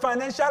some of the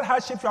financial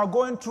hardships you are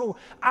going through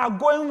are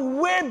going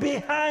way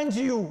behind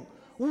you?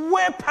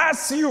 Way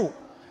past you.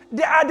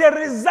 They are the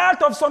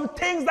result of some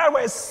things that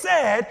were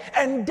said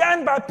and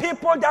done by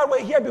people that were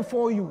here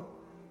before you.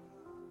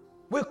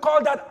 We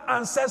call that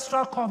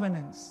ancestral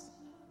covenants.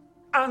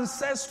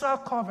 Ancestral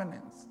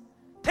covenants.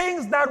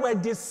 Things that were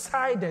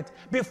decided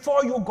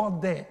before you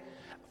got there.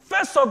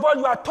 First of all,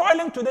 you are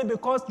toiling today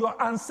because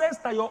your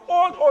ancestor, your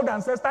old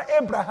ancestor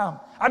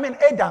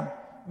Adam,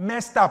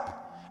 messed up.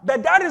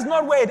 But that is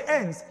not where it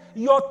ends.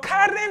 Your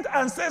current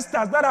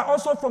ancestors that are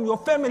also from your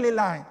family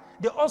line,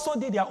 they also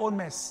did their own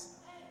mess.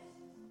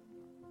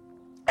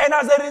 And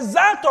as a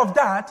result of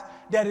that,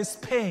 there is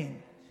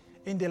pain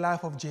in the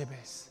life of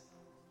Jabez.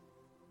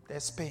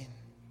 There's pain.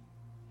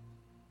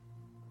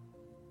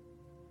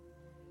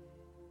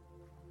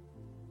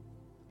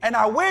 And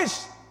I wish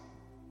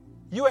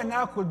you and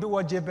I could do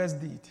what Jabez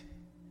did.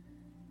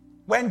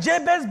 When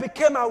Jabez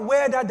became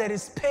aware that there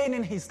is pain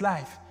in his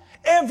life,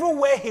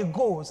 everywhere he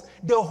goes,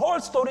 the whole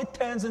story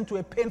turns into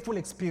a painful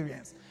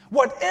experience.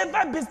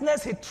 Whatever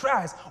business he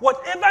tries,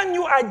 whatever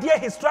new idea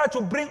he's tried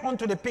to bring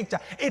onto the picture,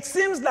 it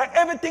seems like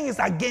everything is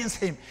against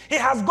him. He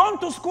has gone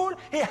to school,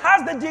 he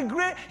has the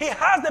degree, he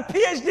has the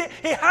PhD,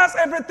 he has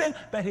everything,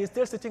 but he's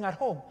still sitting at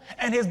home.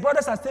 And his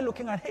brothers are still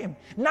looking at him.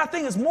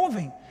 Nothing is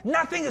moving.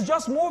 Nothing is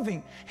just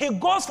moving. He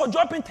goes for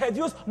job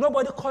interviews,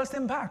 nobody calls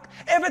him back.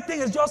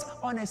 Everything is just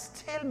on a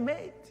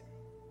stalemate.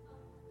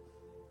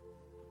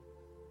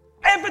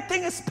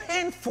 Everything is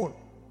painful.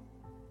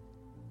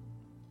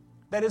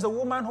 There is a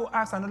woman who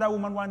asked another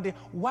woman one day,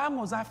 why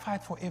must I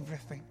fight for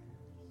everything?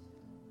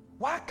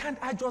 Why can't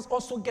I just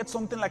also get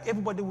something like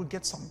everybody will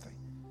get something?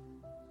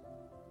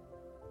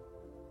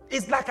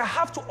 It's like I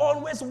have to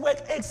always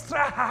work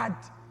extra hard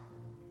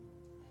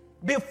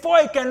before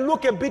it can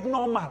look a bit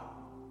normal.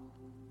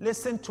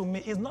 Listen to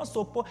me. It's not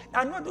supposed,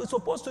 I know it's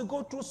supposed to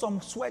go through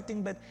some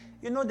sweating, but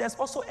there's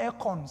also air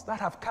cons that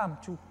have come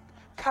to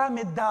calm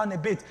it down a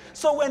bit.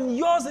 So when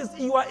yours is,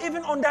 you are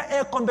even under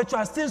air con, but you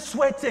are still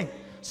sweating.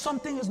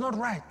 Something is not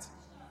right.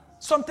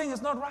 Something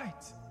is not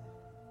right.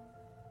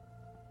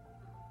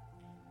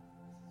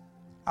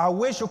 I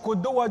wish you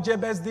could do what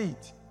Jabez did.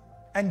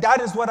 And that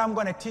is what I'm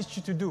going to teach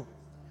you to do.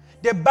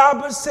 The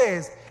Bible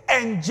says,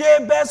 and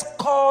Jabez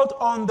called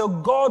on the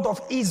God of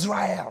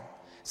Israel,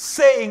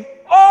 saying,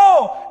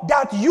 oh,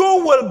 that you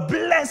will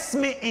bless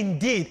me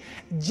indeed.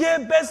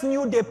 Jabez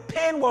knew the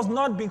pain was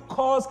not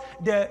because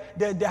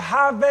the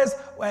harvest,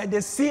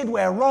 the seed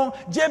were wrong.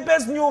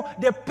 Jabez knew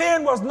the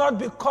pain was not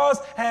because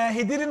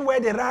he didn't wear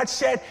the right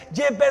shirt.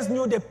 Jabez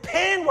knew the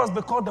pain was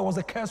because there was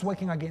a curse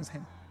working against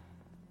him.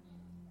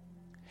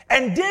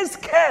 And this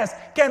curse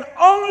can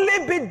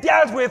only be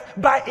dealt with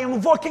by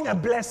invoking a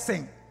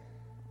blessing.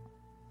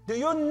 Do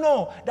you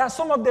know that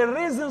some of the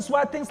reasons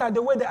why things are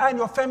the way they are in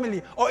your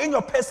family or in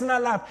your personal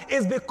life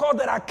is because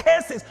there are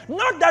curses?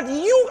 Not that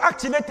you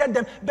activated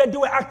them, but they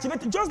were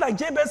activated. Just like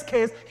Jabez's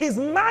case, his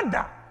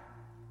mother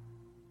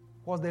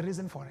was the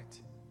reason for it.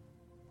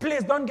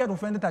 Please don't get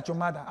offended at your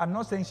mother. I'm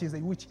not saying she's a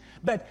witch.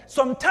 But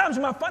sometimes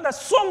you might find that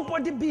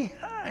somebody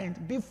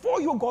behind,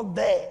 before you got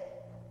there,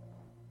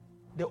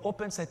 they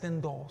opened certain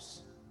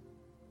doors.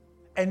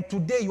 And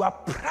today you are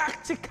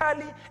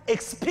practically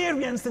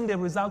experiencing the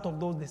result of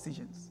those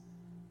decisions.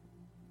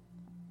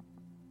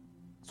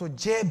 So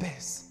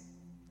Jabez,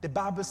 the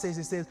Bible says,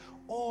 it says,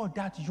 oh,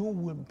 that you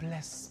will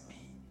bless me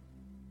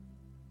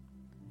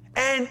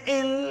and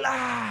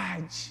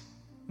enlarge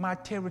my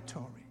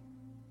territory.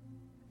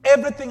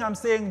 Everything I'm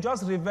saying,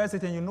 just reverse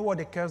it and you know what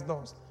the curse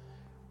does.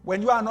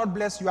 When you are not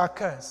blessed, you are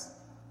cursed.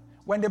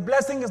 When the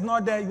blessing is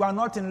not there, you are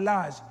not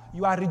enlarged,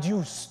 you are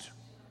reduced.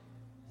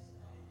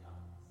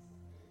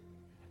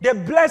 The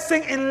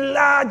blessing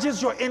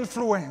enlarges your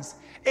influence.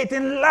 It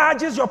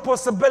enlarges your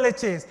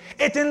possibilities.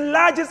 It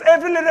enlarges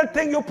every little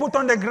thing you put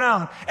on the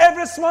ground.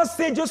 Every small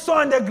seed you sow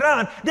on the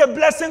ground, the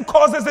blessing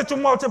causes it to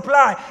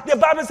multiply. The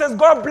Bible says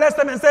God bless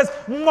them and says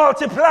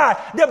multiply.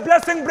 The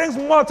blessing brings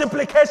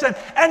multiplication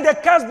and the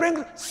curse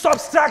brings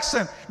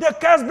subtraction. The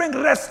curse brings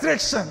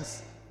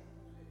restrictions.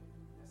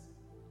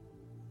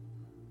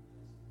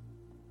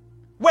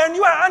 When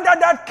you are under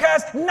that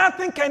curse,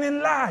 nothing can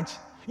enlarge.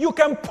 You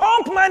can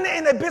pump money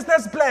in a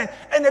business plan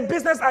and a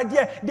business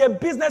idea. The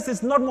business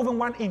is not moving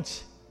 1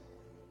 inch.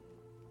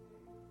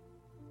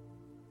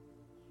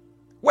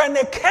 When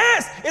a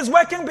curse is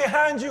working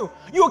behind you,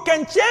 you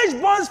can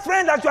change one's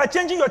friend like you are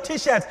changing your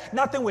t-shirts.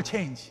 Nothing will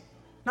change.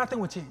 Nothing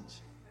will change.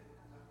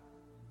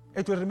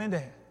 It will remain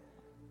there.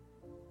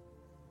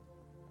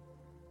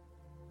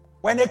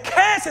 When a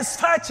curse is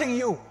fighting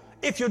you,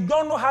 if you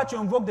don't know how to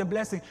invoke the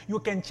blessing, you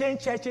can change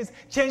churches,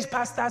 change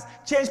pastors,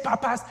 change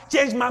papas,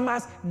 change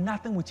mamas.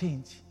 Nothing will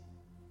change.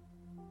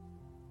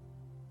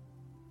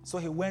 So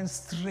he went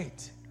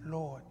straight.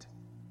 Lord,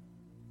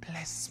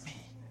 bless me.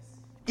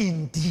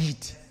 Indeed,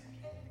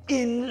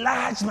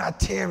 enlarge my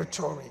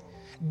territory,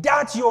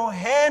 that your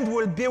hand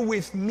will be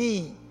with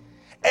me,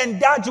 and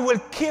that you will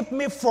keep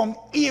me from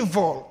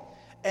evil,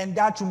 and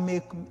that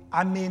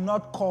I may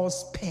not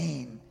cause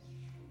pain.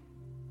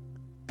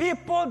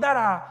 People that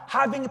are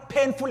having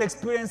painful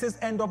experiences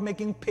end up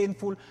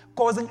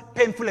causing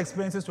painful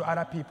experiences to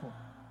other people.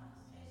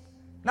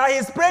 Now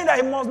he's praying that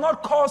he must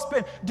not cause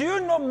pain. Do you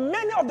know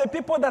many of the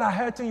people that are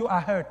hurting you are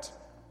hurt?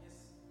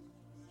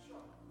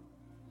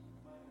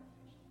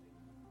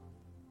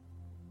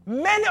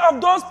 Many of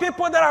those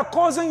people that are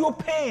causing you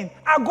pain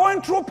are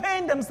going through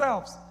pain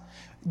themselves.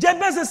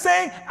 Jabez is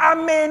saying, I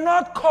may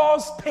not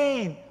cause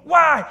pain.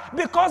 Why?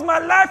 Because my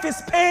life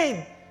is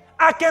pain.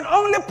 I can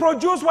only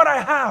produce what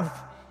I have.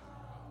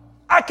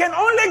 I can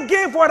only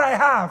give what I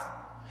have.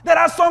 There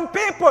are some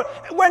people,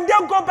 when they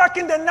go back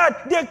in the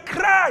night, they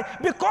cry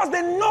because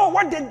they know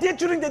what they did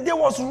during the day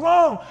was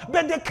wrong,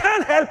 but they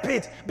can't help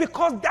it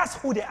because that's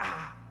who they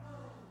are.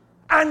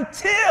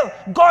 Until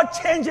God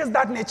changes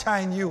that nature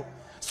in you.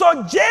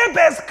 So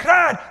Jabez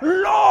cried,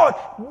 Lord,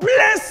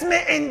 bless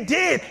me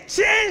indeed.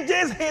 Change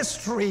this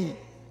history.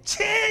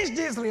 Change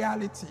this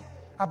reality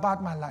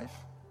about my life.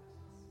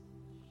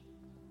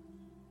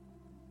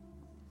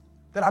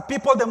 There are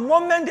people, the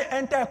moment they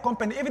enter a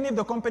company, even if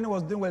the company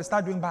was doing well,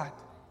 start doing bad.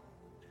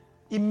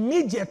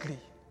 Immediately.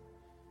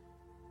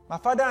 My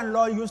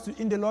father-in-law used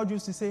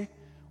to say,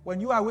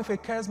 when you are with a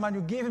cursed man,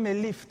 you give him a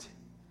lift,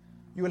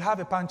 you will have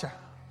a puncture.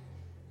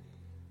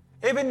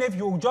 Even if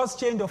you just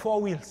change the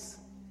 4 wheels,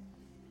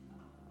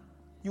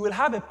 you will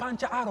have a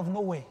puncture out of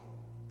nowhere.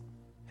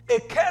 A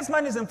cursed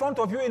man is in front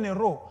of you in a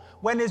row.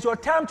 When it's your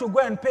time to go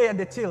and pay at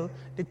the till,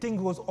 the thing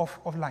goes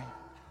offline.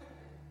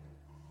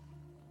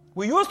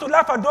 We used to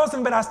laugh at those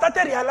things, but I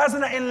started realizing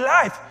that in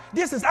life,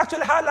 this is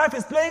actually how life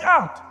is playing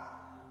out.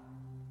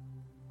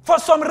 For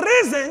some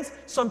reasons,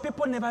 some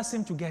people never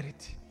seem to get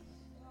it.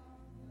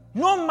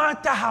 No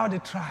matter how they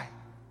try,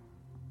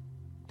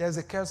 there's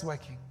a curse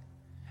working.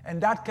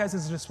 And that curse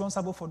is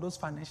responsible for those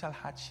financial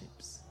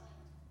hardships.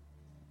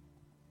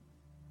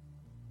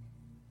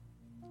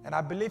 And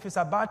I believe it's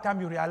about time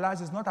you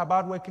realize it's not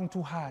about working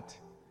too hard.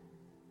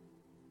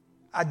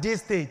 At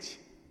this stage,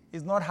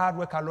 it's not hard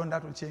work alone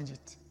that will change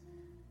it.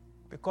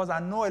 Because I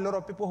know a lot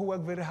of people who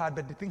work very hard,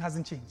 but the thing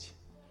hasn't changed.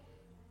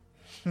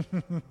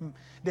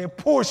 They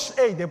push.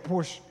 They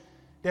push.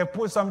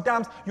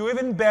 Sometimes you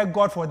even beg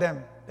God for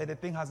them, but the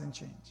thing hasn't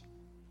changed.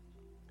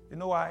 You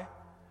know why?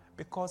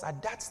 Because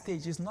at that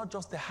stage, it's not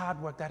just the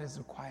hard work that is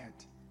required.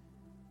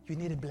 You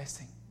need a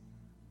blessing.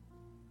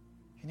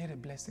 You need a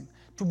blessing.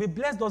 To be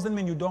blessed doesn't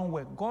mean you don't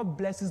work. God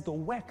blesses the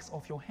works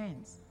of your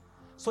hands.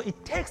 So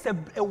it takes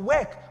a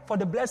work for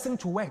the blessing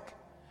to work.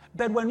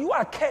 But when you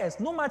are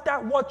cursed, no matter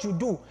what you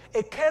do,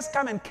 a curse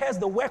comes and curse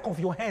the work of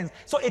your hands.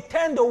 So it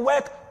turns the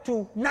work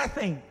to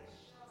nothing.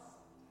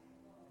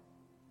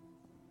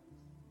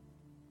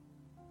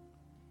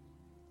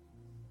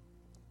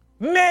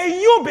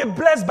 May you be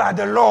blessed by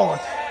the Lord.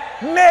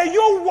 May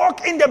you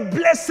walk in the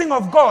blessing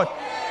of God.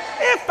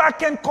 If I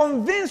can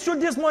convince you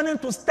this morning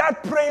to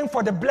start praying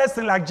for the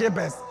blessing like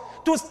Jabez,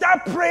 to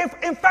start praying.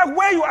 In fact,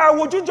 where you are,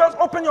 would you just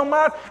open your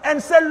mouth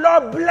and say,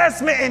 Lord,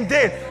 bless me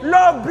indeed.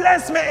 Lord,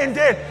 bless me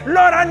indeed.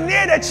 Lord, I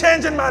need a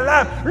change in my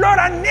life. Lord,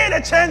 I need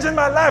a change in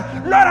my life.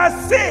 Lord, I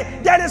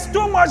see there is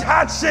too much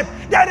hardship.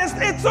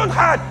 It's so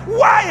hard.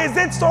 Why is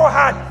it so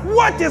hard?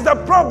 What is the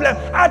problem?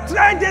 I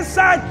tried this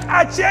side.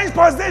 I changed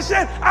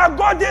position. I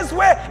go this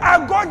way.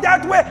 I go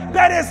that way.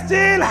 But it's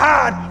still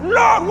hard.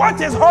 Lord,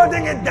 what is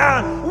holding it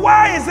down?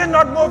 Why is it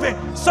not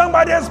moving?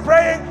 Somebody is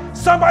praying.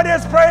 Somebody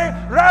is praying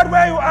right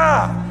where you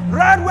are.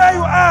 Right where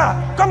you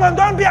are. Come on,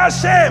 don't be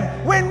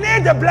ashamed. We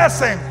need the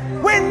blessing.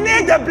 We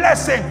need the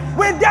blessing.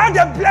 Without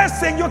the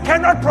blessing, you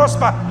cannot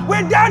prosper.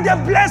 Without the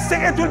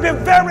blessing, it will be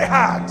very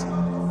hard.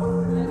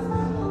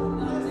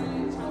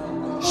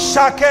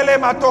 Shakele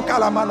matoka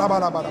la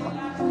malabalaba.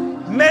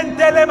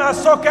 Mentele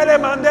masokele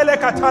mandele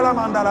katala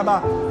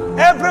mandalaba.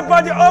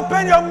 Everybody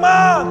open your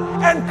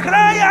mouth and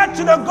cry out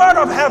to the God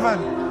of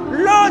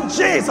heaven. Lord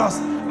Jesus,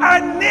 I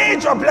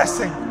need your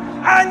blessing.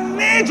 I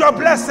need your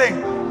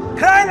blessing.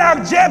 Cry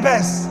like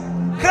Jabez.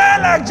 Cry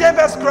like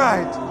Jabez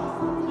cried.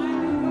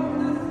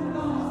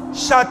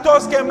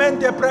 Shatos que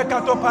mente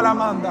prekato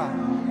palamanda.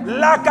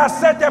 La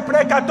casete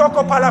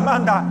prekatoko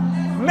palamanda.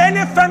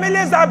 Many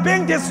families are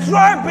being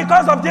destroyed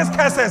because of these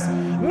curses.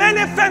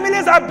 Many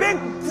families are being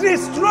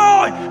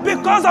destroy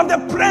because of the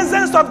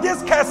presence of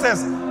these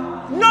curses.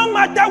 No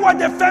matter what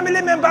the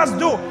family members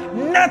do,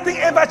 nothing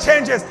ever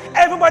changes.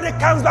 Everybody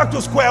comes back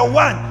to square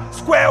one,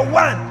 square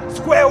one,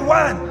 square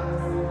one.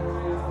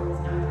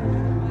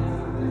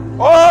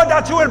 Oh,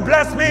 that you will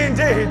bless me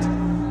indeed.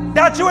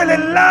 That you will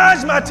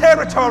enlarge my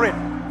territory.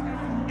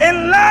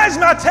 Enlarge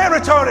my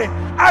territory.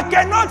 I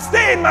cannot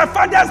stay in my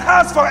father's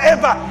house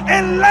forever.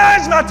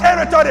 Enlarge my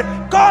territory.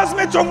 Cause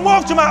me to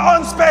move to my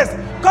own space.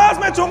 Cause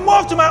me to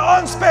move to my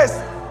own space.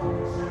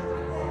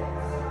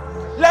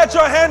 Let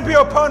your hand be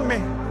upon me.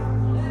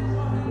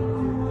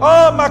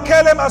 Oh,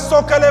 makele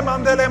masokele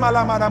mandele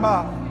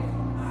malamarama.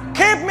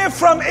 Keep me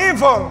from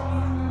evil,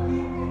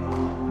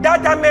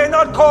 that I may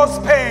not cause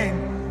pain.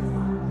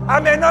 I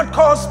may not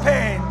cause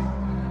pain.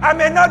 I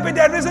may not be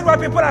the reason why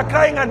people are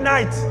crying at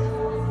night.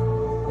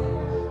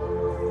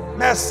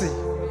 Mercy.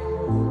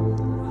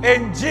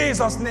 In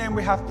Jesus' name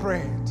we have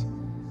prayed.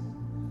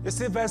 You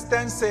see, verse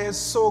 10 says,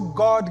 so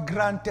God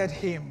granted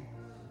him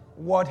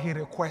what he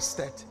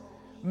requested.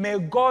 May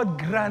God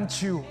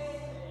grant you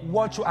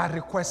what you are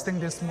requesting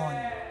this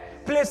morning.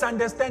 Please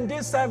understand,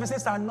 these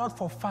services are not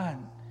for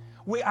fun.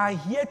 We are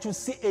here to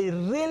see a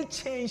real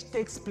change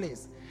takes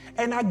place.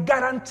 And I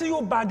guarantee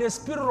you, by the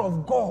Spirit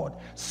of God,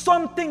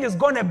 something is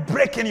going to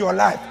break in your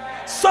life.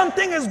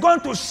 Something is going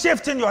to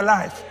shift in your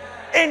life.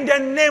 In the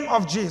name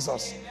of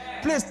Jesus.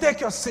 Please take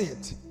your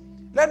seat.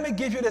 Let me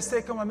give you the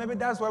second one. Maybe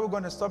that's where we're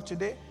going to stop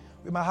today.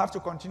 We might have to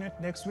continue it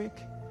next week.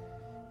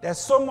 There's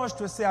so much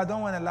to say. I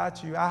don't want to lie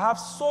to you. I have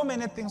so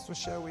many things to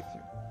share with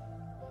you.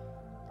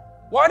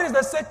 What is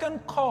the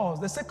second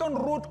cause, the second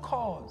root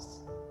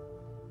cause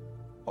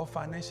of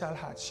financial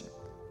hardship?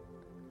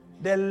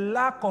 The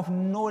lack of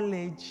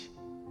knowledge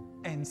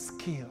and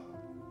skill.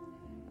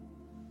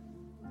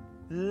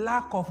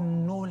 Lack of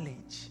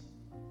knowledge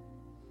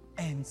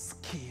and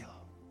skill.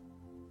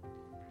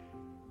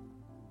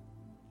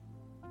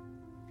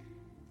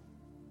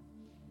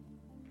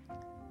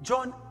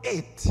 John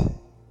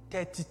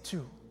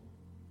 8:32.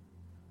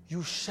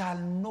 You shall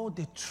know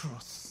the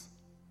truth.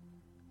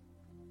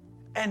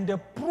 And the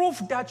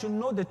proof that you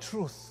know the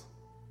truth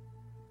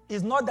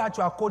is not that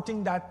you are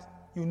quoting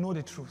that you know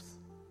the truth.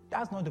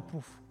 That's not the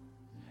proof.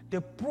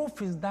 The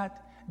proof is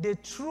that the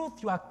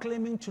truth you are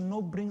claiming to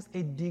know brings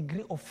a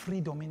degree of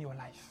freedom in your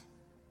life.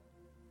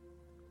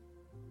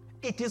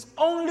 It is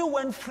only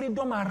when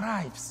freedom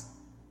arrives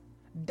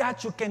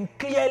that you can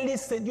clearly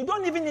say, you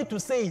don't even need to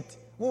say it,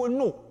 we will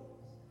know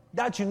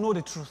that you know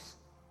the truth.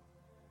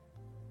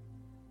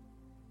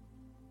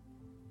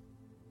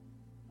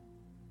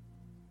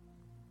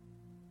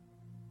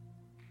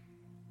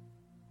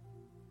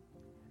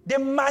 The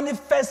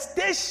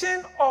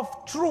manifestation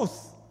of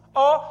truth,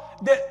 or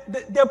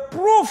the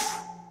proof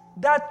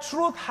that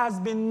truth has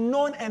been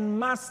known and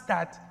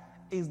mastered,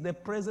 is the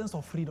presence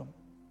of freedom.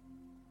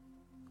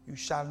 You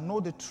shall know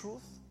the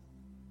truth.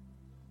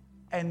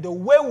 And the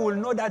way we will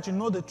know that you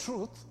know the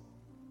truth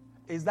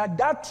is that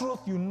that truth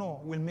you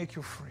know will make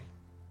you free.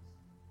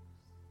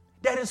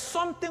 There is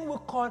something we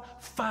call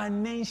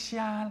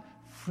financial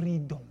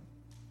freedom.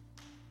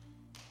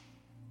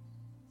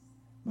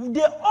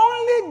 The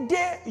only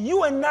day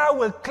you and I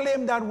will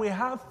claim that we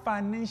have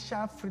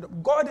financial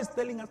freedom, God is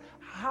telling us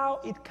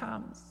how it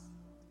comes.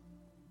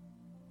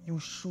 You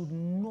should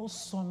know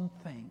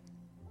something.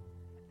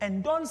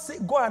 And don't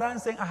go around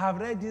saying, I have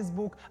read this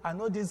book, I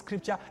know this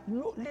scripture.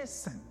 No,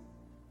 listen.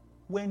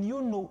 When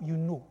you know, you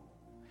know.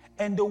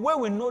 And the way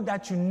we know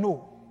that you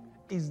know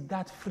is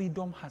that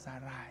freedom has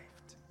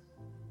arrived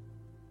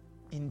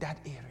in that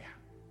area.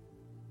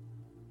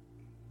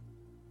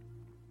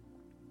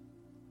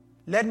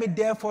 Let me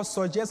therefore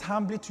suggest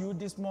humbly to you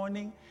this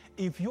morning,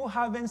 if you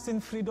haven't seen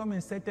freedom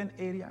in certain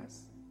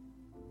areas,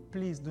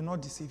 please do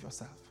not deceive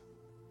yourself.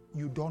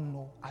 You don't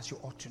know as you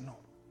ought to know.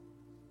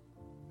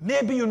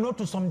 Maybe you know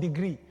to some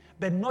degree,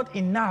 but not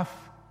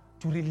enough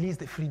to release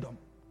the freedom.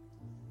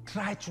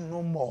 Try to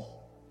know more.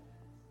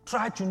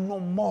 Try to know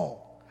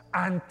more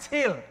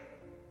until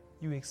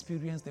you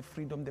experience the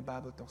freedom the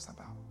Bible talks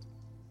about.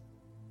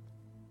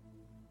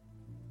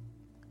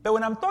 But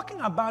when I'm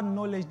talking about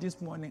knowledge this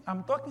morning,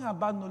 I'm talking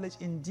about knowledge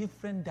in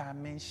different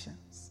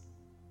dimensions.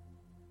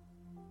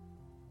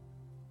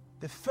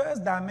 The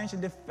first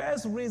dimension, the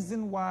first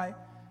reason why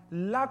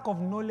lack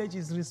of knowledge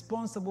is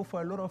responsible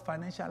for a lot of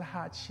financial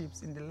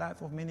hardships in the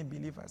life of many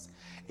believers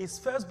is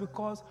first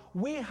because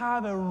we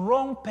have a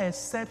wrong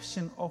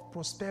perception of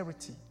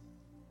prosperity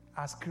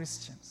as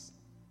Christians.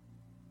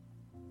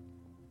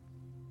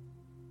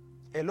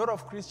 A lot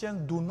of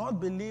Christians do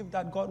not believe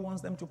that God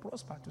wants them to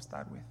prosper to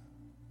start with.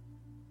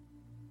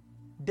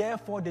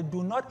 Therefore, they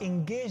do not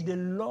engage the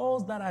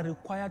laws that are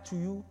required to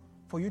you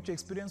for you to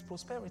experience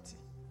prosperity.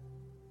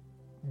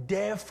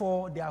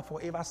 Therefore, they are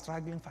forever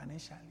struggling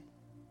financially.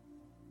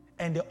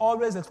 And they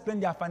always explain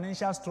their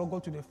financial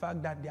struggle to the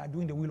fact that they are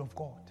doing the will of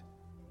God.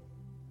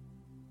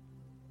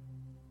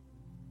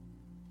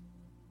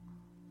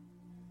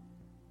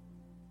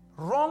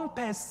 Wrong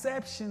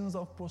perceptions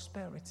of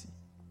prosperity.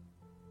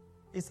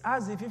 It's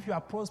as if you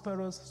are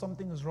prosperous,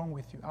 something is wrong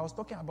with you. I was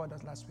talking about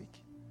that last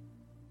week.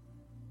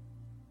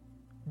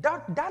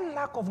 That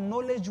lack of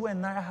knowledge you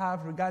and I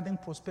have regarding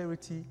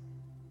prosperity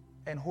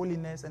and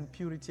holiness and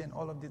purity and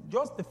all of this,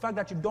 just the fact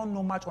that you don't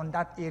know much on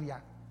that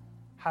area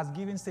has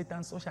given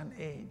Satan such an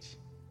edge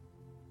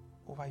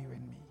over you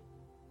and me.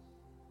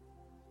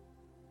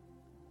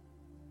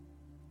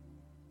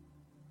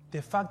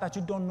 The fact that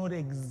you don't know the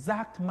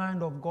exact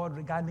mind of God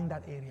regarding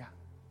that area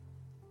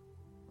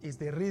is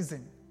the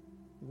reason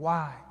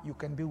why you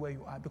can be where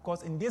you are.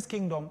 Because in this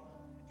kingdom,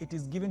 it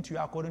is given to you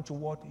according to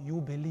what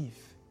you believe.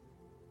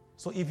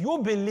 So if you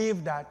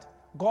believe that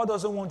God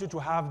doesn't want you to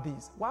have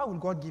this, why will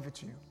God give it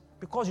to you?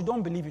 Because you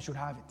don't believe you should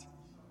have it.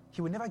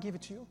 He will never give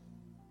it to you.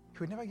 He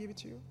will never give it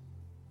to you.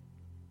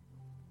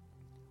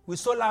 We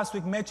saw last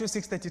week, Matthew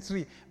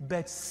 6:33,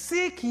 but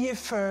seek ye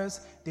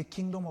first the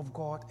kingdom of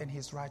God and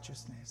his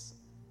righteousness.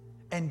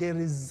 And the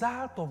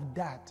result of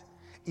that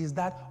is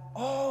that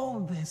all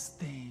these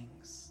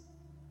things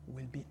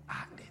will be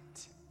added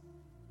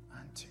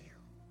unto you.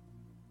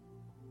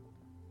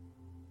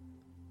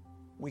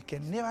 We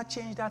can never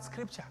change that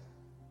scripture.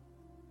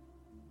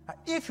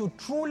 If you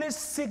truly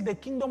seek the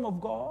kingdom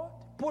of God,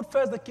 put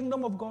first the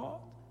kingdom of God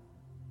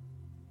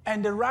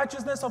and the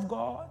righteousness of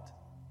God,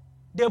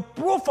 the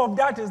proof of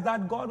that is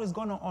that God is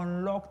going to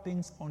unlock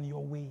things on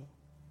your way.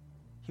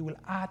 He will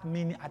add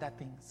many other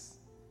things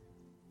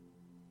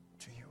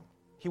to you.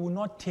 He will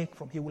not take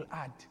from, he will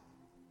add.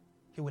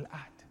 He will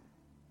add.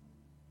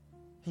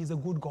 He is a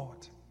good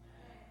God.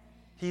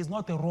 He is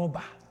not a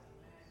robber.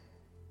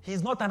 He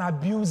is not an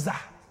abuser.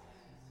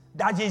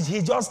 That is,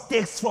 he just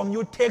takes from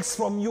you,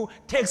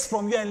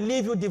 and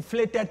leave you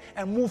deflated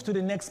and move to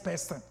the next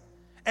person.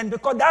 And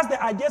because that's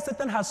the idea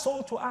Satan has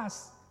sold to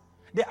us.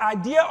 The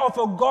idea of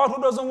a God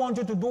who doesn't want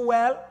you to do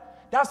well.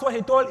 That's what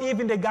he told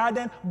Eve in the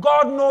garden.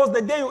 God knows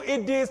the day you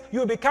eat this,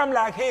 you become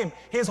like him.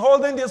 He's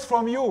holding this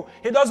from you.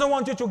 He doesn't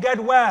want you to get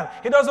well.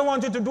 He doesn't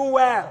want you to do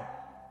well.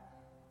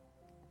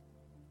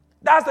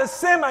 That's the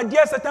same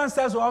idea Satan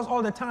says to us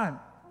all the time.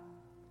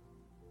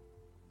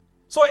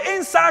 So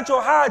inside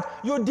your heart,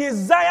 you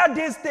desire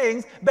these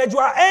things, but you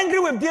are angry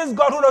with this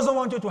God who doesn't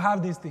want you to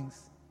have these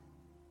things.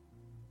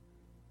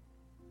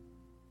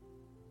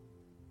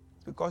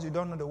 Because you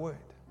don't know the word.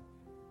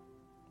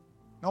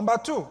 Number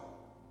two.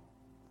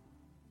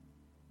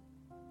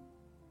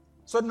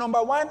 So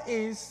number one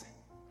is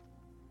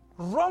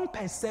wrong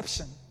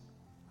perception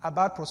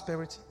about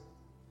prosperity.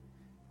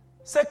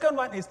 Second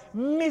one is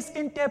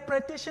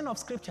misinterpretation of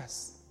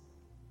scriptures.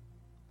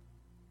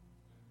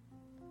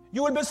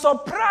 You will be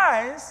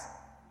surprised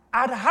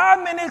at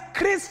how many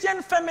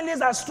Christian families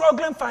are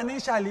struggling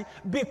financially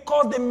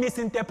because they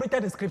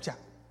misinterpreted the scripture.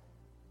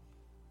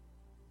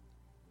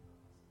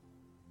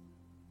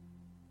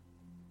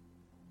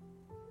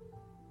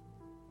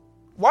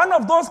 One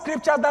of those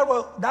scriptures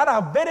that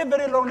are very,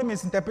 very wrongly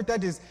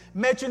misinterpreted is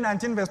Matthew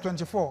 19, verse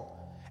 24.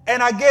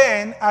 And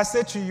again, I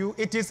say to you,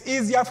 it is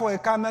easier for a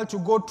camel to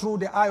go through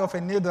the eye of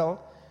a needle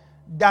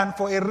than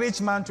for a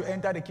rich man to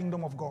enter the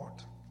kingdom of God.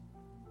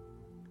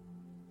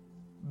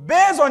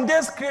 Based on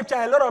this scripture,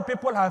 a lot of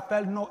people have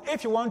felt, no,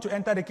 if you want to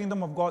enter the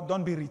kingdom of God,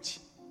 don't be rich.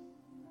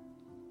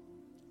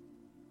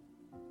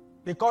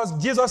 Because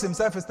Jesus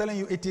himself is telling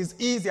you it is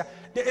easier.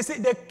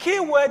 The key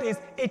word is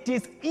it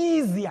is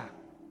easier.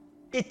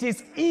 It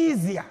is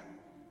easier.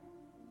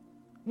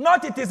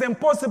 Not it is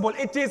impossible,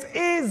 it is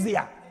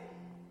easier.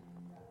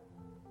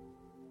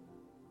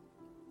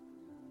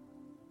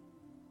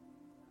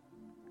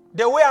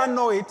 The way I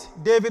know it,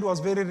 David was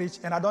very rich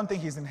and I don't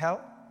think he's in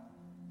hell.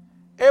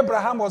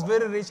 Abraham was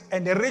very rich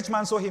and the rich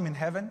man saw him in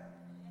heaven.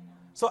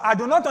 So I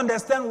do not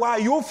understand why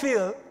you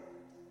feel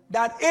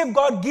that if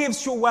God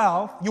gives you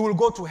wealth, you will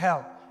go to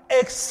hell.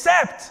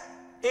 Except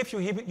if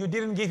you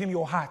didn't give him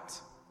your heart.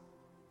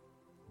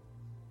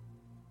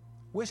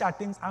 Which are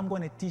things I'm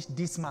going to teach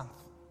this month.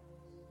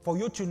 For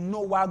you to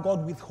know why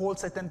God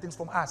withholds certain things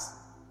from us.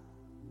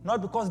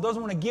 Not because he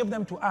doesn't want to give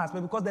them to us,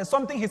 but because there's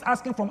something he's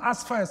asking from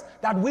us first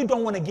that we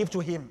don't want to give to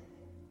him.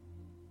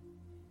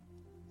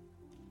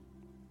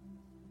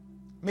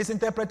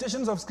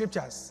 Misinterpretations of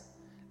scriptures.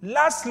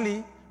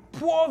 Lastly,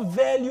 poor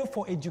value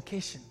for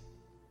education.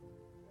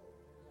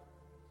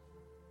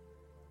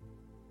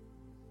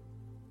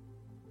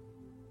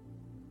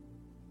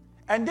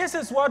 And this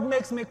is what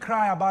makes me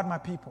cry about my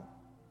people.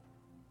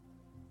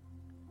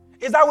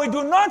 Is that we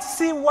do not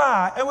see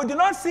why, and we do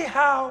not see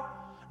how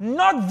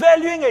not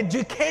valuing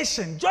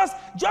education, just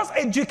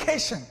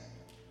education,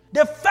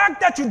 the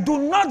fact that you do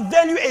not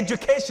value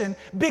education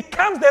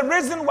becomes the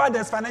reason why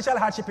there's financial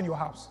hardship in your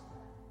house.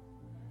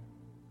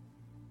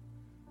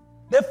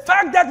 The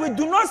fact that we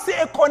do not see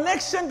a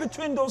connection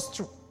between those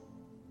two.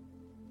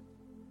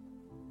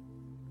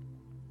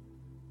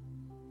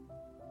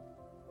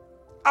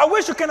 I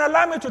wish you can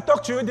allow me to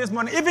talk to you this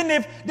morning, even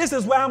if this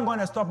is where I'm going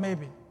to stop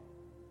maybe.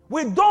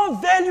 We don't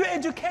value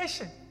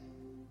education.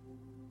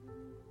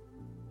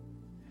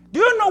 Do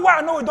you know why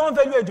I know we don't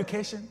value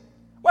education?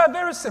 Well,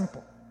 very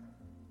simple.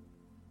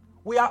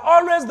 We are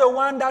always the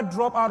one that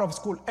drop out of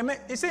school. I mean,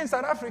 you see, in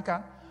South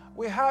Africa,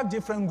 we have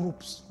different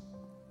groups.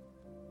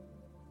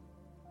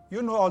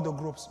 You know all the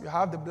groups. You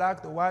have the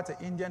black, the white, the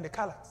Indian, the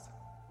colors.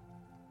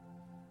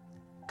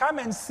 Come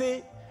and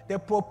see the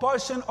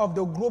proportion of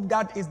the group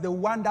that is the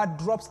one that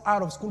drops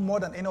out of school more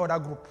than any other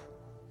group.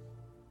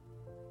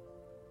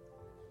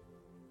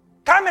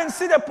 Come and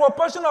see the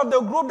proportion of the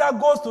group that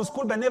goes to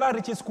school but never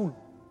reaches school.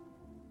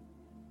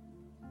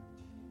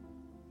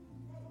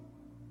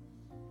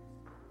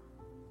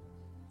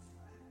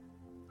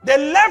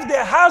 They left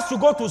their house to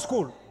go to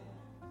school,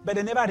 but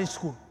they never reached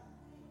school.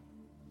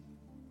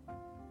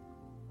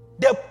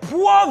 The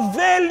poor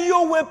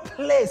value we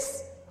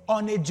place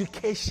on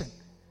education,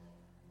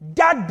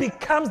 that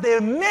becomes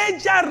the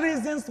major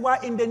reasons why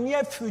in the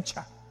near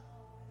future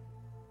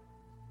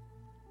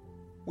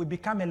we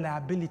become a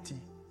liability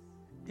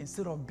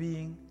instead of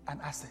being an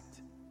asset.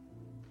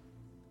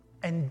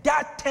 And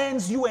that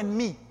turns you and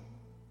me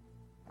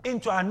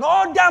into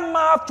another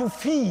mouth to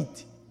feed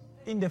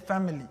in the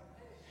family,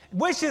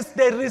 which is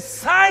the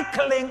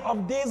recycling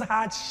of this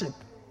hardship.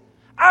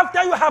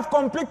 After you have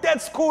completed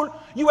school,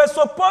 you are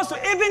supposed to,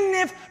 even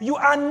if you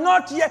are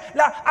not yet,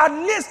 at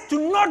least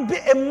to not be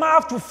a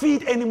mouth to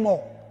feed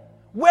anymore,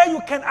 where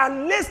you can at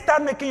least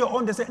start making your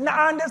own decisions. Now,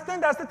 I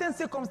understand that certain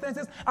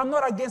circumstances, I'm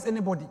not against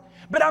anybody,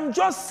 but I'm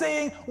just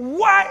saying,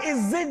 why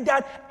is it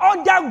that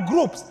other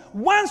groups,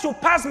 once you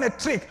pass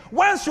matric,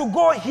 once you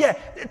go here,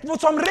 for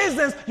some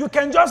reasons, you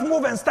can just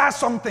move and start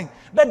something.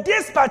 But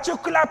these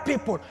particular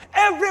people,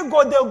 every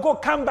go, they'll go,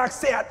 come back,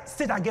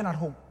 sit again at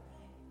home.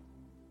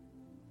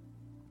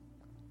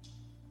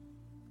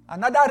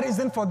 Another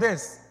reason for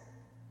this,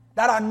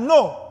 that I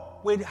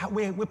know we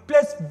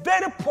place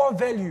very poor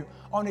value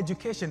on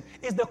education,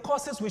 is the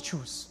courses we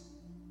choose.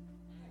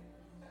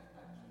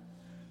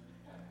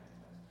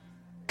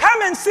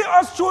 Come and see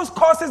us choose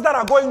courses that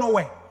are going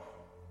nowhere.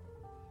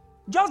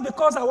 Just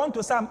because I want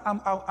to say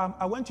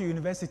I went to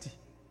university.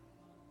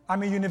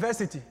 I'm in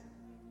university.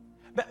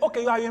 But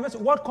okay, you are at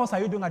university. What course are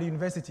you doing at the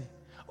university?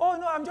 Oh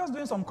no, I'm just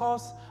doing some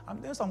course.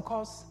 I'm doing some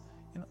course.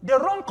 The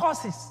wrong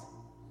courses.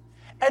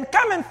 And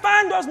come and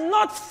find us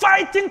not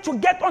fighting to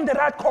get on the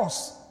right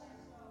course.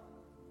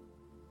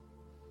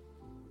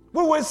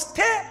 We will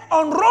stay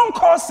on wrong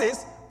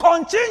courses,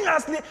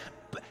 continuously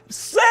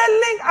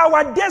selling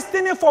our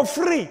destiny for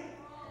free.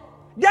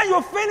 Then you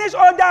finish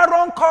all that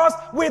wrong course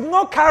with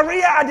no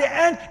career at the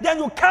end. Then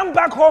you come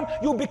back home,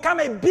 you become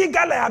a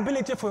bigger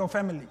liability for your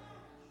family.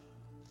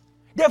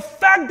 The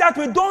fact that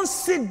we don't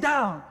sit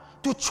down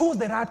to choose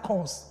the right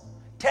course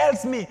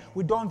tells me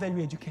we don't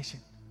value education.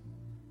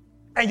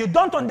 And you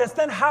don't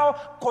understand how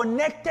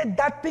connected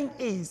that thing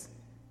is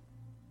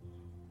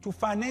to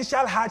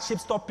financial hardship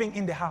stopping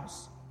in the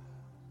house.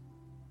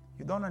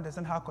 You don't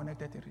understand how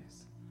connected it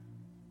is.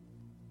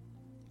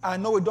 I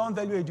know we don't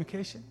value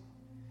education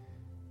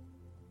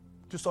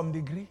to some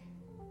degree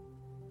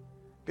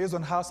based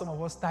on how some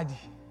of us study.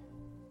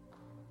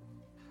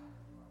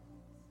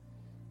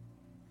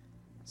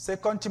 2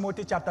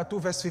 Timothy chapter 2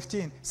 verse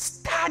 15.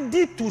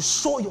 Study to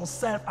show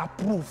yourself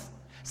approved.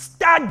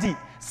 Study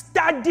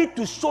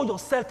to show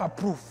yourself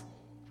approved.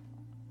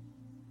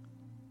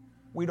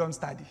 We don't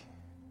study.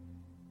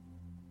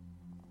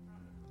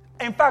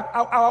 In fact,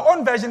 our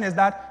own version is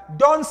that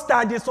don't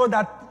study so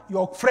that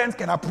your friends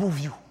can approve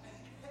you.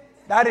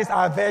 That is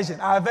our version.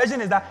 Our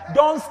version is that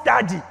don't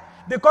study.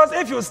 Because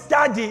if you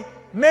study,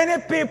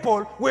 many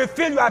people will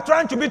feel you are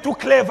trying to be too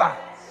clever.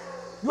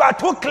 You are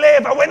too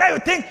clever. When you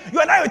think you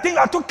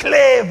are too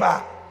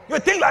clever. You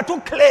think you are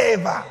too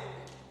clever.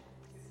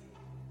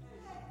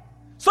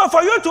 So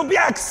for you to be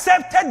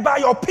accepted by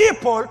your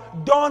people,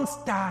 don't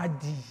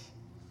study.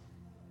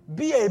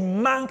 Be a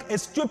monk, a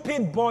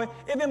stupid boy.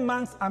 Even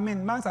monks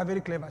are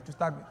very clever to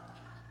start with.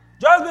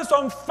 Just be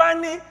some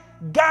funny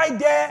guy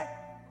there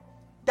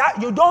that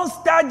you don't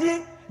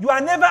study. You are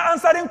never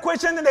answering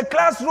questions in the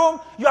classroom.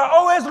 You are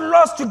always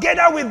lost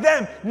together with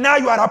them. Now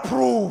you are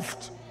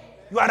approved.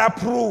 You are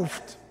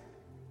approved.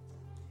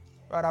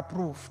 You are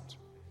approved.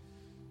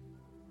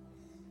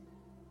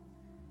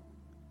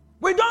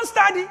 We don't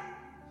study.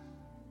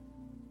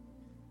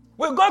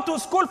 We go to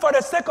school for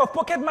the sake of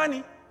pocket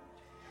money,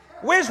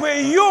 which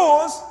we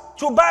use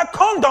to buy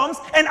condoms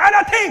and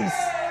other things.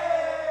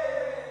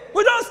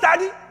 We don't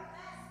study.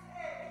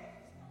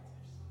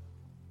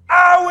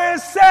 I will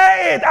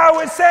say it. I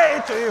will say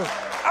it to you.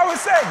 I will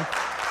say it.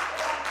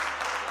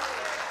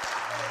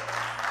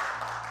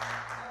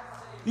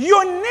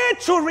 You need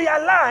to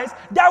realize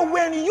that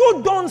when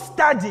you don't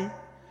study,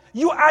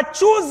 you are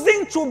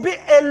choosing to be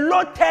a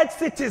low-tech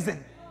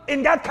citizen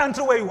in that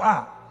country where you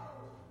are.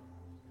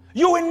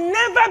 You will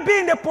never be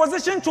in the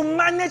position to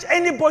manage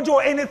anybody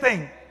or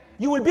anything.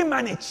 You will be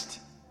managed.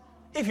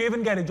 If you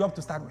even get a job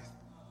to start with.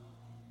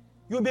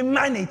 You'll be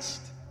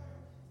managed.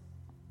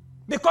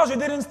 Because you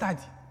didn't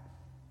study.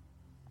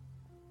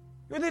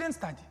 You didn't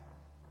study.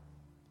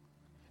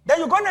 Then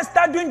you're going to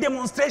start doing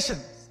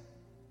demonstrations.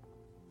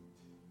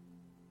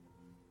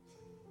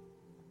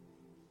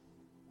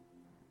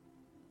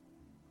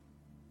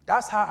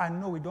 That's how I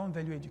know we don't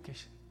value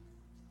education.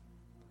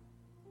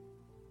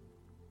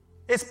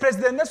 It's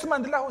President Nelson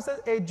Mandela who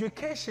said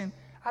education,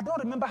 I don't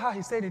remember how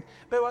he said it,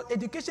 but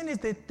education is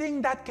the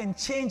thing that can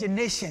change a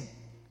nation.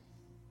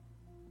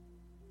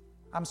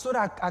 I'm sorry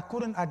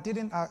I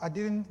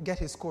didn't get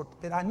his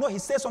quote, but I know he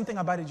said something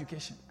about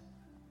education.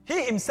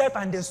 He himself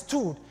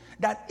understood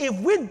that if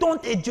we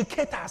don't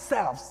educate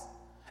ourselves,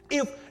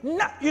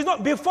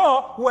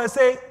 before we were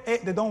saying, hey,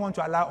 they don't want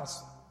to allow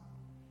us.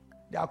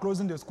 They are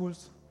closing the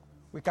schools.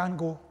 We can't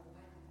go.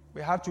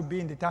 We have to be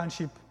in the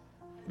township.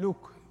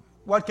 Look,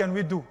 what can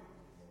we do?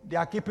 They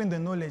are keeping the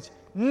knowledge.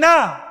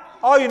 Now,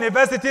 all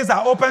universities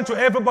are open to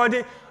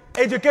everybody.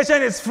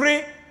 Education is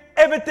free.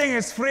 Everything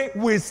is free.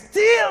 We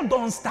still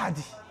don't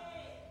study.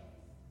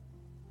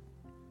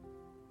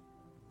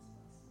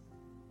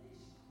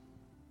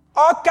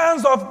 All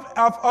kinds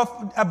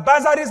of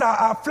bursaries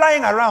are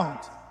flying around.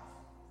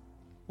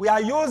 We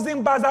are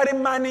using bursary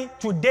money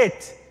to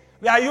date.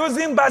 We are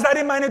using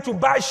bursary money to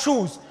buy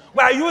shoes.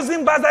 We are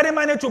using bursary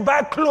money to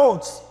buy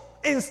clothes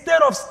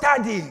instead of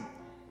studying.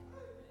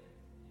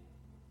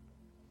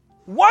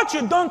 What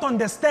you don't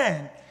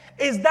understand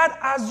is that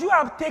as you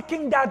are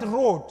taking that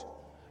road,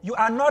 you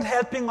are not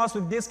helping us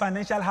with this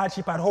financial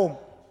hardship at home.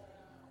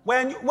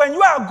 When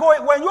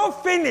you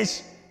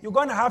finish, you're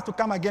going to have to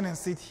come again and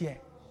sit here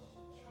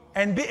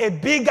and be a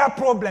bigger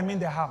problem in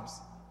the house.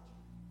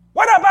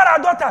 What about our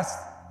daughters?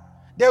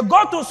 They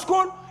go to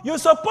school. You're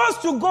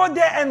supposed to go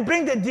there and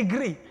bring the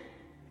degree.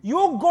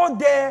 You go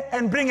there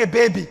and bring a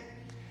baby.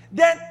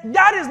 Then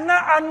that is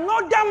now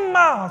another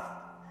mouth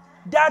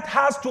that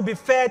has to be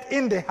fed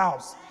in the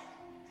house.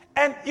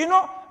 And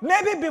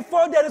maybe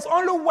before there is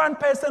only one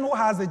person who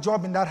has a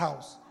job in that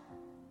house.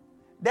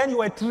 Then you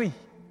were 3.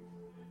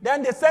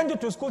 Then they send you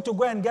to school to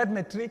go and get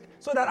matric,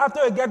 so that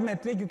after you get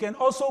matric, you can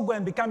also go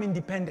and become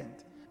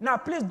independent. Now,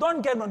 please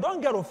don't get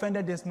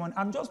offended this morning.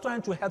 I'm just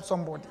trying to help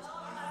somebody.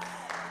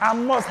 I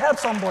must help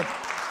somebody.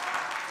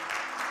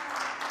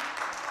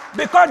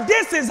 Because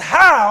this is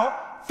how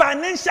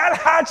financial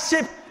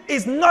hardship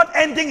is not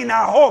ending in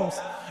our homes.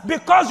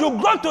 Because you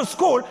go to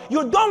school,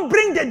 you don't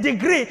bring the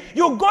degree.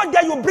 You go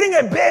there, you bring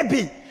a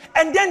baby.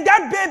 And then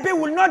that baby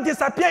will not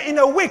disappear in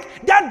a week.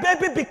 That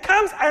baby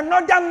becomes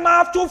another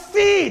mouth to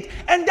feed.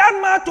 And that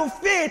mouth to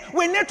feed,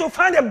 we need to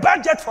find a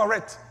budget for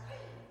it.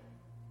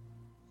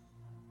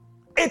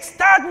 It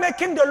starts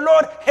making the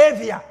load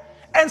heavier.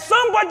 And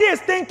somebody is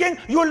thinking,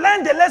 you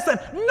learn the lesson.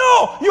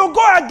 No, you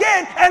go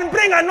again and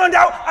bring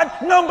another,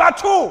 number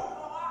 2.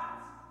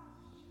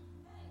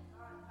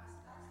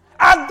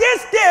 At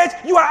this stage,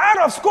 you are out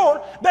of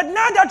school, but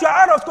now that you are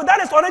out of school,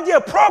 that is already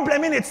a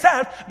problem in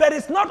itself, but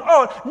it's not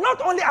all.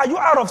 Not only are you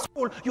out of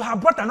school, you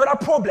have brought another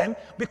problem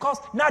because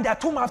now there are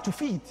 2 mouths to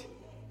feed.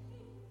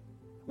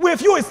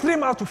 With you, it's 3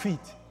 mouths to feed.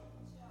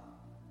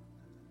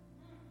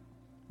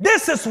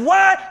 This is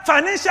why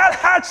financial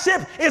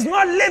hardship is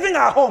not leaving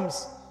our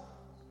homes.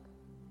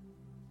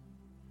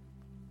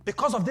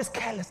 Because of this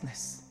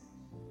carelessness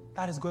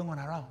that is going on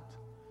around.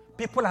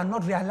 People are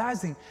not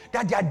realizing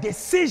that their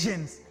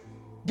decisions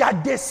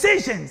that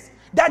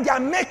they are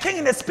making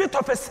in the split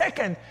of a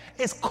second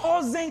is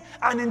causing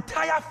an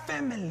entire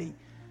family.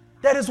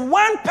 There is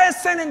one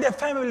person in the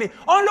family.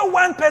 Only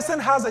one person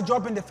has a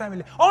job in the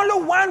family.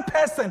 Only one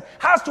person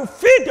has to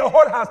feed the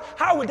whole house.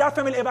 How will that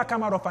family ever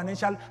come out of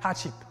financial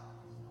hardship?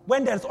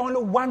 When there's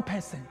only one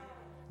person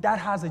that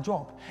has a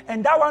job.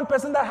 And that one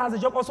person that has a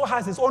job also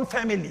has his own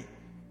family.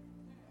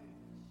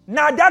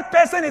 Now that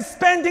person is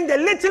spending the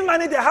little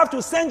money they have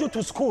to send you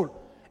to school.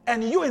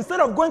 And you,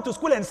 instead of going to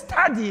school and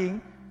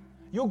studying,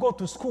 you go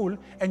to school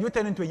and you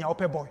turn into a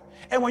nyaope boy.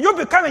 And when you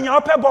become a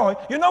nyaope boy,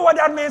 you know what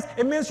that means?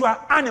 It means you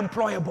are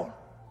unemployable.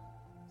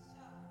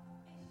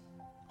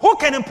 Who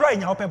can employ a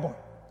nyaope boy?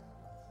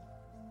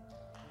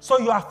 So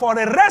you are, for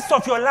the rest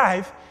of your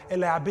life, a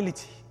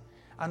liability.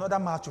 Another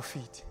mouth to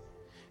feed.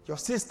 Your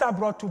sister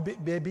brought 2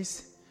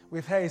 babies.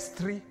 With her is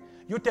 3.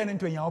 You turn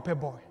into a nyaope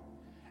boy.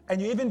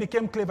 And you even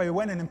became clever. You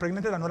went and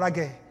impregnated another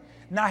girl.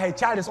 Now her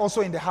child is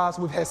also in the house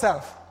with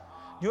herself.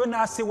 Do you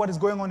now see what is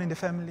going on in the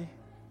family?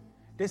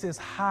 This is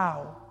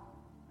how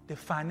the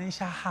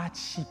financial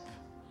hardship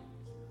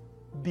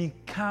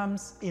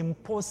becomes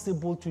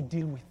impossible to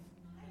deal with.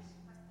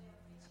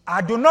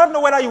 I do not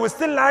know whether you will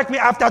still like me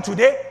after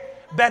today,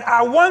 but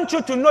I want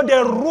you to know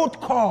the root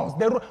cause.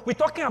 We're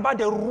talking about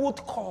the root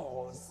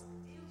cause.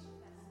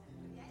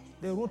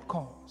 The root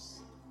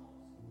cause.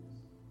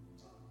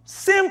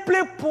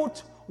 Simply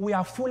put, we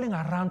are fooling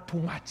around too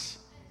much.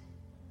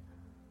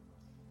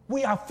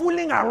 We are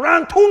fooling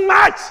around too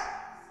much.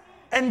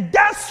 And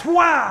that's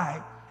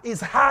why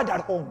it's hard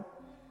at home.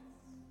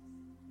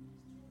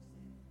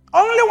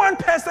 Only one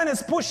person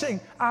is pushing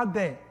out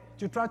there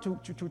to try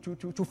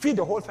to feed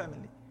the whole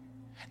family.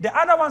 The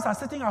other ones are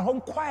sitting at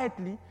home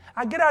quietly.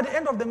 I get at the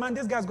end of the month,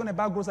 this guy's going to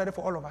buy grocery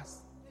for all of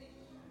us.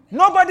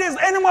 Nobody is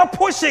anymore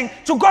pushing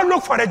to go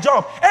look for a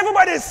job.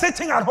 Everybody is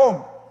sitting at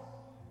home.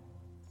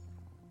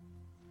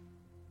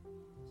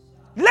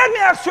 Let me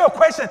ask you a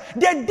question.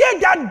 The day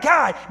that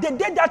guy, the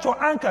day that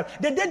your uncle,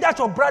 the day that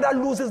your brother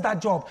loses that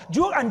job,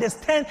 do you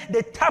understand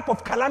the type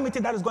of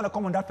calamity that is going to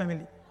come on that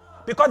family?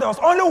 Because there was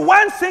only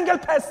one single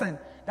person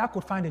that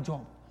could find a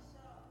job.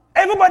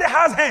 Everybody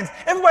has hands,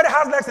 everybody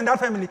has legs in that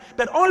family,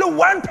 but only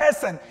one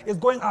person is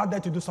going out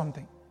there to do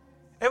something.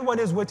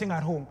 Everybody is waiting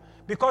at home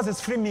because it's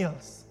free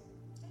meals.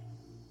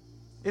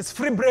 It's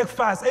free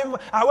breakfast.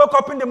 I wake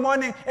up in the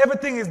morning,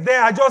 everything is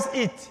there. I just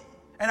eat.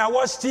 And I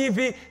watch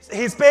TV.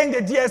 He's paying the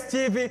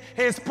DSTV.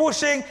 He's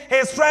pushing.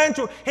 He's trying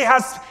to. He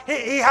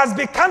has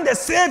become the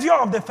savior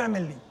of the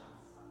family.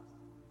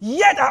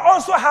 Yet I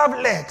also have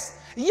legs.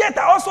 Yet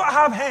I also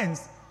have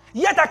hands.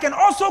 Yet I can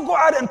also go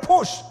out and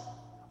push.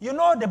 You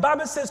know, the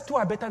Bible says two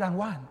are better than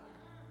one.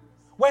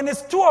 When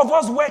it's two of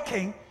us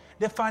working,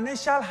 the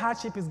financial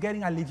hardship is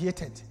getting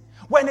alleviated.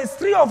 When it's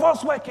three of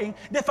us working,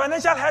 the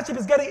financial hardship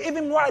is getting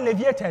even more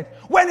alleviated.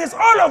 When it's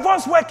all of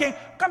us working,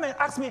 come and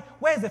ask me,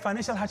 where is the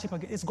financial hardship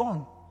again? It's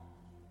gone.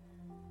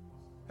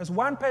 There's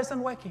one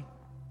person working.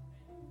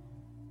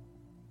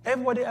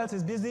 Everybody else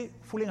is busy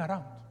fooling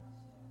around.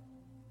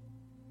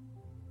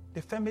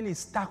 The family is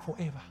stuck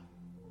forever.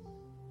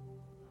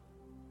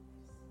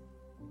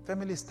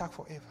 Family is stuck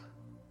forever.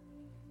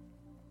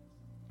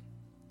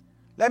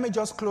 Let me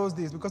just close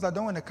this because I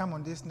don't want to come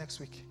on this next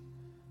week.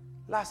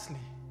 Lastly,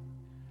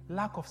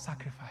 lack of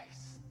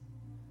sacrifice.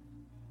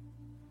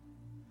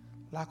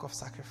 Lack of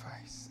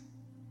sacrifice.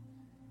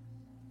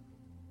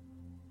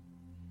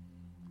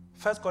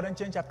 1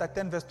 Corinthians chapter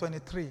 10, verse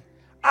 23.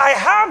 I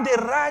have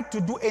the right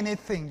to do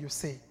anything, you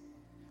say,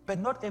 but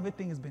not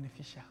everything is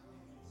beneficial.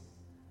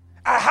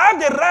 I have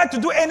the right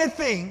to do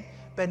anything,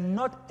 but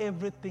not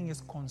everything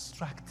is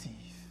constructive.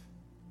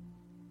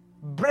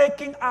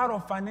 Breaking out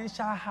of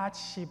financial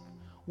hardship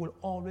will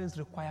always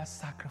require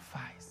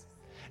sacrifice.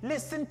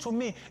 Listen to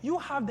me. You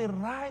have the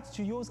right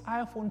to use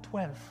iPhone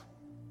 12.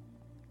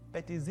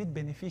 But is it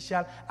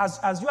beneficial?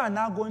 As you are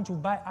now going to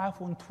buy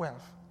iPhone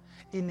 12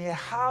 in a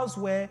house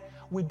where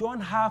we don't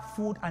have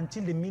food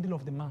until the middle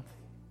of the month.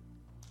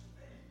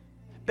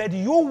 But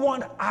you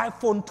want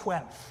iPhone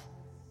 12.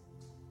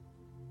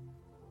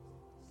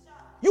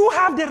 You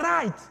have the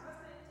right.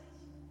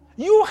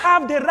 You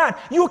have the right.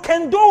 You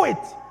can do it.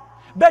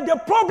 But the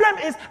problem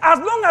is, as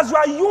long as you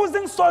are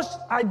using such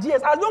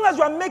ideas, as long as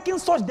you are making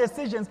such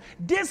decisions,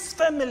 this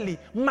family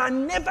might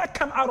never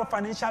come out of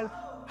financial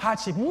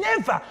hardship.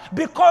 Never.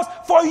 Because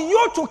for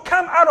you to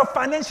come out of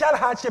financial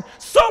hardship,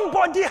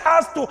 somebody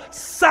has to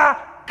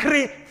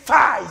sacrifice.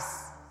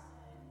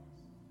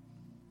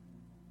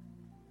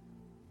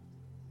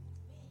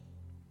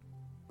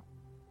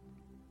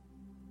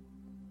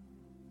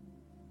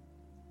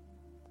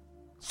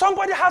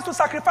 Somebody has to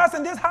sacrifice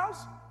in this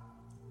house.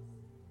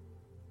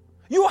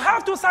 You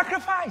have to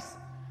sacrifice.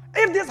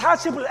 If this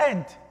hardship will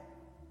end,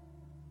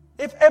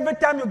 if every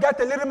time you get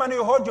a little money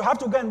you hold, you have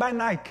to go and buy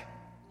Nike.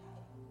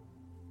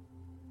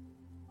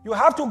 You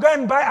have to go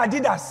and buy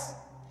Adidas.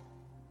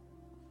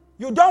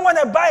 You don't want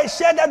to buy a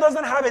shirt that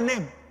doesn't have a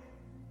name.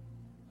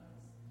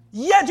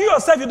 Yet you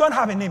yourself, you don't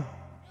have a name.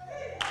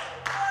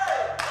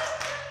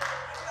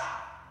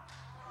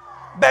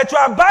 But you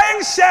are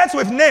buying shirts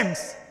with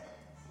names.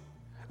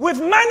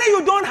 With money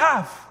you don't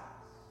have.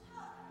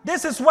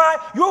 This is why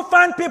you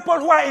find people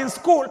who are in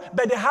school,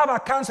 but they have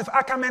accounts with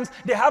Ackermans,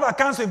 they have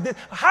accounts with this.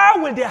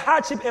 How will the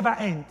hardship ever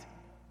end?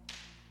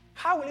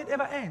 How will it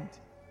ever end?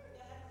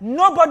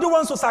 Nobody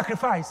wants to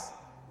sacrifice.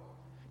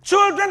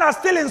 Children are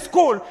still in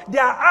school. They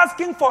are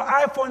asking for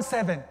iPhone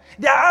 7.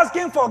 They are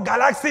asking for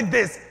Galaxy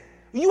this.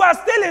 You are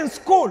still in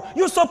school.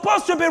 You're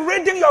supposed to be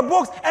reading your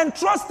books and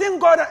trusting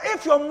God that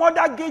if your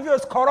mother gave you a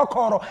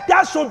koro,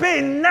 that should be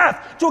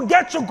enough to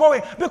get you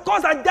going.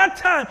 Because at that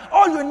time,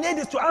 all you need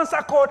is to answer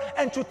call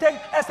and to take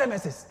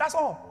SMSs. That's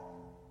all.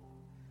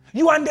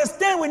 You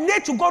understand we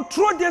need to go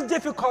through this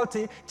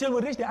difficulty till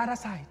we reach the other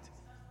side.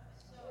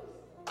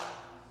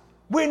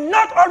 We're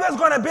not always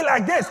going to be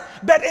like this.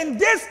 But in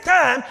this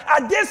time,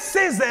 at this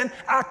season,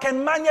 I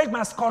can manage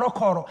my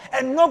koro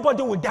and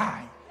nobody will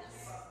die.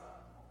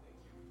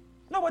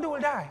 Nobody will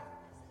die.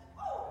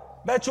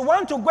 But you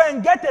want to go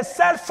and get a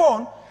cell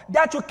phone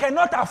that you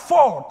cannot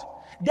afford.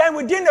 Then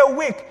within a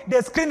week, the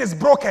screen is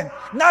broken.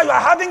 Now you are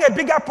having a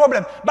bigger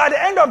problem. By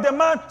the end of the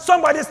month,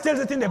 somebody steals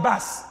it in the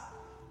bus.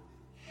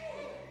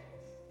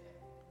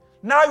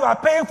 Now you are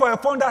paying for a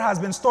phone that has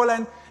been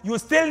stolen. You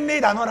still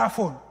need another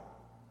phone.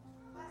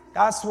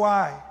 That's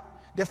why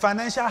the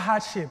financial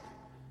hardship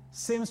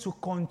seems to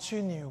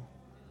continue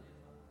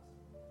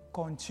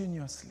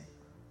continuously.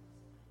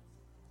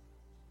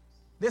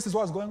 This is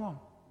what's going on.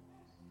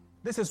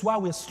 This is why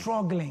we're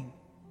struggling.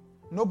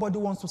 Nobody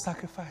wants to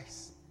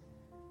sacrifice.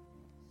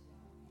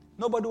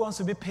 Nobody wants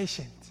to be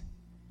patient.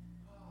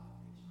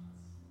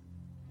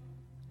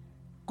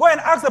 Go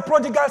and ask the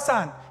prodigal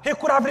son. He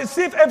could have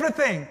received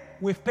everything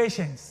with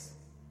patience.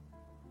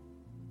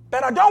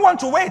 But I don't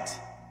want to wait.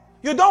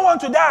 You don't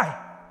want to die.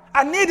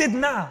 I need it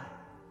now.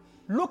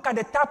 Look at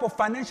the type of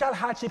financial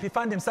hardship he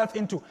found himself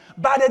into.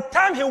 By the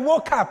time he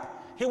woke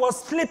up, he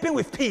was sleeping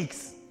with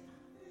pigs.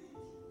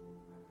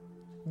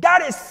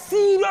 That is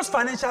serious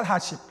financial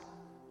hardship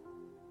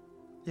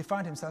he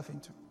found himself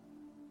into.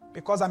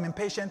 Because I'm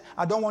impatient,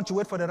 I don't want to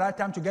wait for the right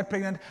time to get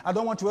pregnant. I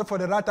don't want to wait for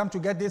the right time to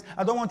get this.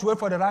 I don't want to wait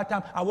for the right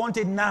time. I want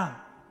it now.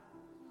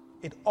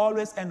 It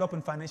always ends up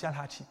in financial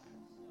hardship.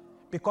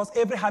 Because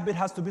every habit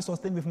has to be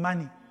sustained with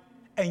money.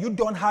 And you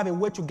don't have a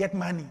way to get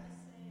money.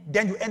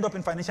 then you end up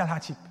in financial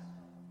hardship.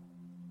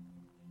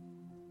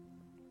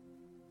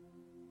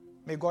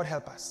 May God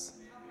help us.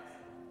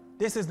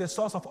 This is the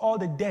source of all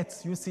the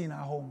debts you see in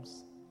our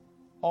homes.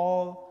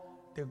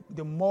 All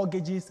the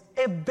mortgages,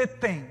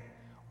 everything.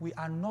 We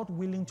are not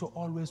willing to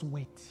always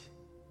wait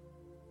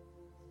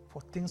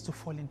for things to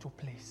fall into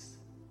place.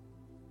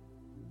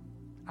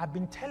 I've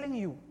been telling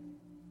you,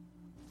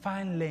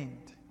 find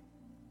land.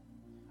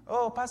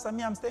 Oh, Pastor,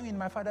 me, I'm staying in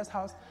my father's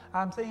house.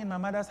 I'm staying in my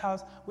mother's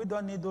house. We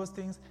don't need those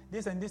things.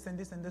 This and this and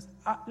this and this.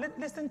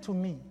 Listen to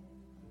me.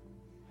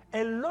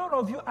 A lot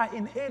of you are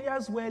in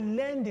areas where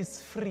land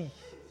is free.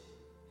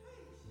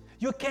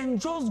 You can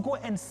just go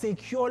and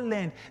secure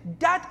land.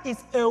 That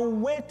is a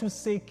way to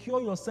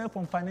secure yourself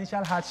from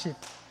financial hardship.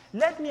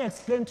 Let me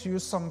explain to you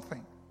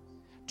something.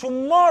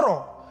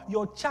 Tomorrow,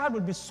 your child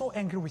will be so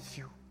angry with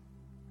you.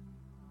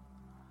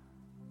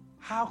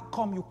 How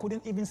come you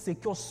couldn't even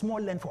secure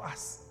small land for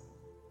us?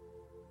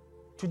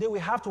 Today we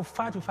have to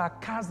fight with our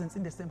cousins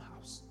in the same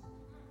house.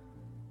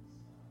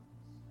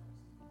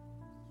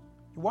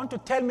 You want to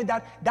tell me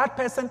that that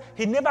person,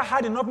 he never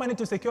had enough money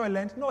to secure a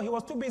land? No, he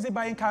was too busy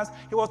buying cars.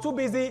 He was too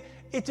busy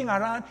eating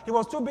around. He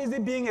was too busy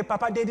being a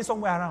papa daddy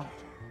somewhere around.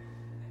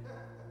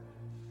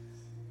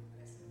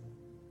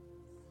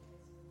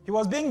 He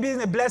was being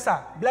busy a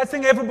blesser,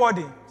 blessing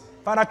everybody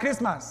for the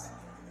Christmas.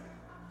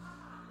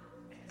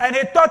 And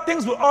he thought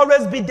things would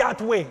always be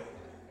that way.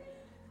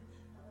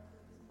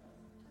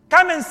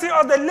 Come and see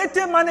us. The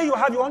little money you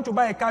have, you want to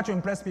buy a car to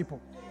impress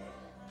people.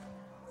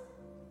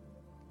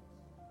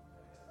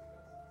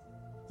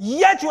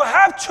 Yet you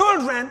have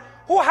children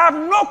who have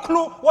no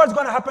clue what's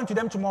going to happen to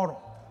them tomorrow.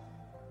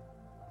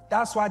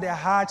 That's why the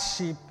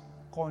hardship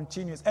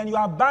continues. And you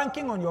are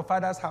banking on your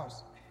father's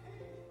house.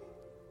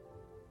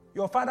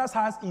 Your father's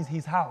house is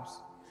his house.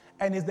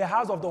 And it's the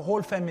house of the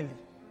whole family.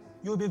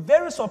 You'll be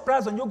very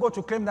surprised when you go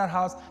to claim that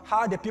house,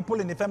 how the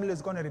people in the family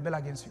is going to rebel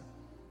against you.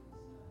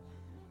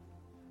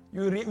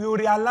 You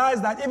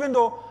realize that even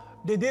though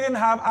they didn't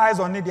have eyes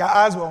on it, their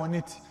eyes were on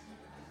it.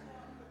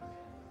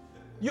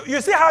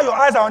 You see how your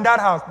eyes are on that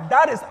house.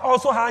 That is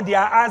also how their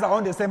eyes are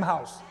on the same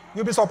house.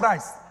 You'll be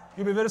surprised.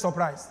 You'll be very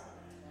surprised.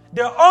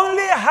 The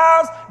only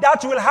house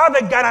that you will have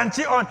a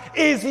guarantee on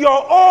is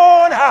your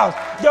own house.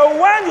 The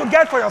one you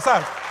get for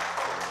yourself.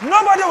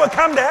 Nobody will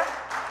come there.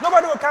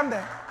 Nobody will come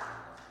there.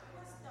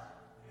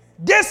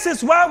 This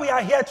is why we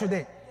are here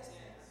today.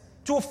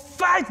 To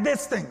fight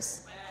these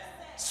things.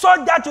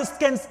 So that you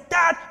can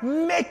start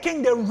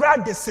making the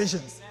right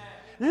decisions.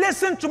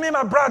 Listen to me,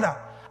 my brother.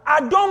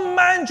 I don't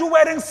mind you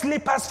wearing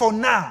slippers for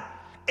now.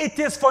 It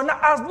is for now.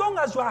 As long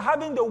as you are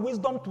having the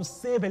wisdom to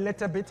save a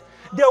little bit,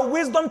 the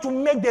wisdom to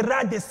make the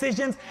right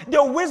decisions,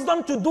 the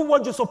wisdom to do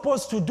what you're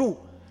supposed to do.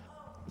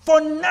 For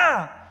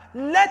now,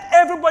 let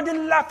everybody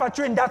laugh at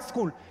you in that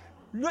school.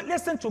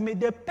 Listen to me.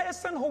 The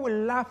person who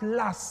will laugh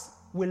last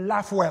will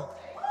laugh well.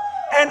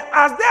 And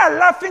as they are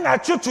laughing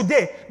at you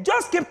today,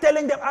 just keep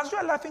telling them, as you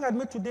are laughing at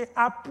me today,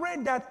 I pray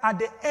that at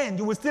the end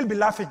you will still be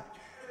laughing.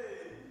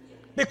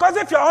 Because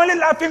if you're only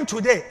laughing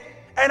today,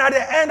 and at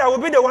the end I will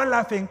be the one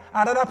laughing,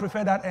 I'd rather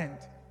prefer that end.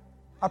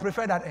 I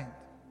prefer that end.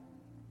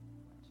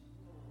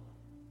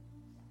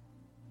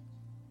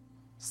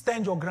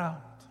 Stand your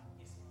ground.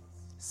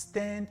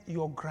 Stand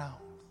your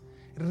ground.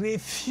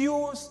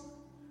 Refuse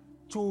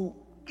to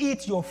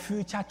eat your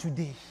future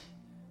today.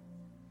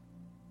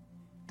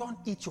 Don't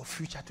eat your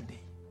future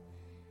today.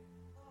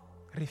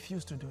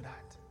 Refuse to do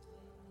that.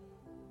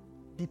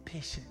 Be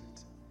patient.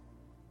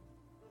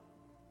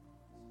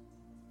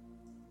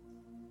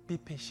 Be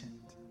patient.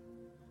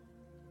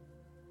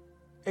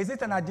 Is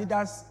it an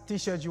Adidas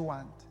t-shirt you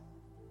want?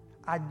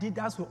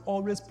 Adidas will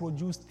always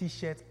produce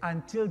t-shirts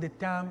until the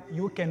time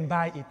you can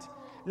buy it.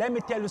 Let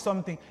me tell you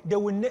something.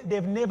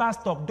 They've never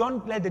stopped.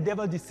 Don't let the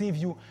devil deceive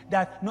you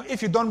that, no,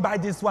 if you don't buy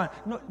this one.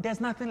 No,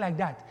 there's nothing like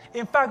that.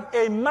 In fact,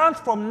 a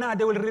month from now,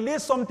 they will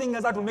release something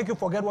else that will make you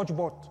forget what you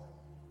bought.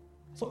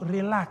 So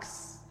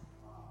relax.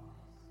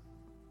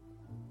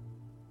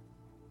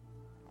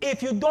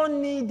 If you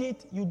don't need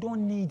it, you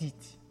don't need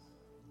it.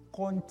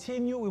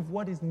 Continue with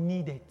what is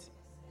needed.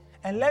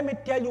 And let me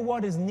tell you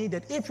what is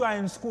needed. If you are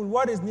in school,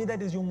 what is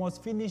needed is you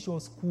must finish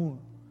your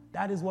school.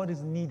 That is what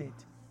is needed.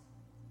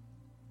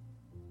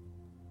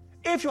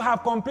 If you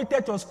have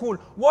completed your school,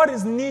 what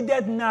is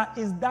needed now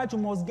is that you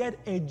must get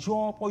a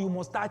job or you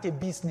must start a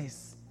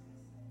business.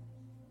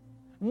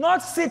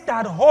 Not sit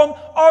at home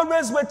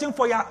always waiting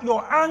for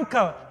your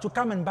uncle to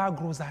come and buy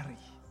grocery.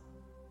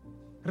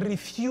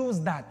 Refuse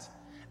that.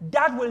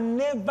 That will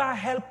never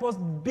help us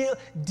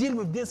deal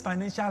with this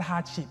financial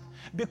hardship.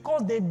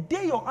 Because the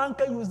day your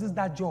uncle uses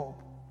that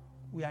job,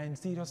 we are in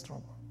serious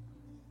trouble.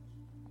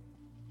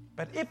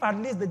 But if at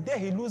least the day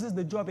he loses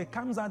the job, it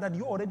comes out that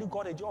you already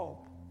got a job,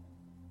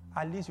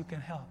 at least you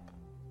can help.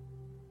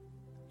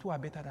 Two are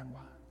better than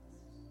one.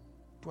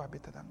 Two are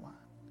better than one.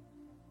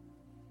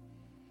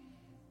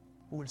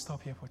 We will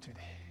stop here for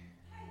today.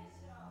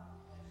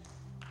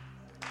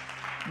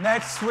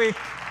 Next week,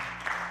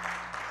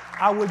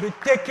 I will be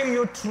taking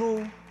you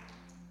through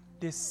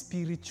the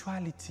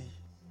spirituality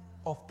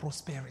of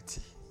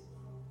prosperity.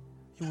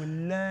 you will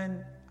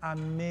learn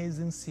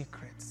amazing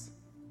secrets.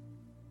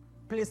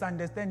 Please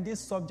understand, this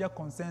subject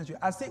concerns you.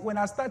 When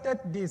I started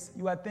this,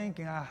 you are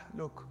thinking,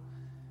 look,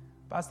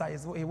 Pastor,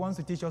 he wants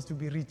to teach us to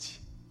be rich.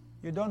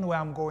 You don't know where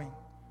I'm going.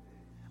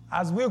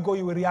 As we go,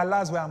 you will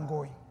realize where I'm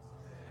going.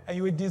 And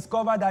you will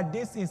discover that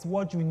this is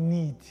what you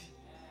need.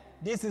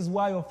 This is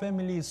why your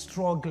family is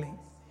struggling.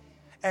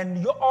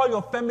 And all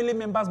your family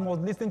members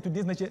must listen to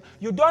this message.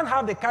 You don't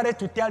have the courage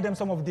to tell them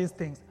some of these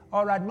things.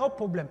 All right, no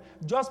problem.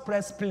 Just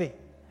press play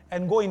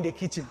and go in the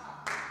kitchen.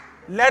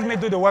 Let me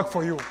do the work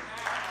for you.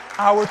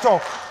 I will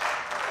talk.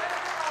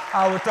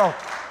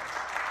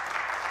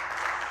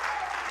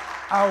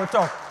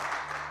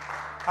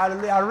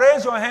 Hallelujah.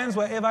 Raise your hands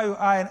wherever you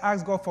are and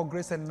ask God for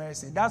grace and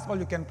mercy. That's all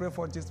you can pray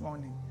for this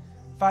morning.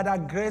 Father,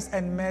 grace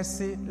and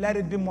mercy, let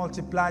it be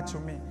multiplied to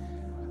me.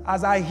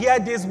 As I hear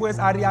these words,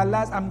 I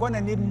realize I'm going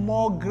to need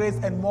more grace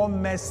and more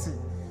mercy.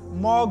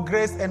 More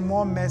grace and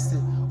more mercy.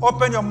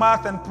 Open your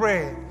mouth and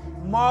pray.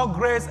 More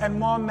grace and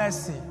more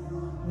mercy.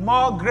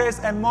 More grace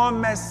and more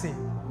mercy.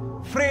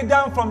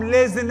 Freedom from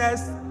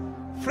laziness.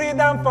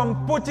 Freedom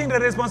from putting the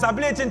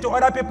responsibility into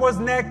other people's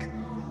neck.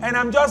 And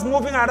I'm just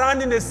moving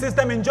around in the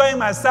system, enjoying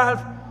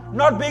myself,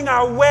 not being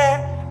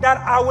aware that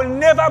I will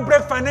never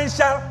break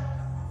financial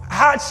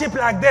hardship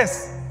like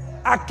this.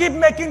 I keep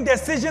making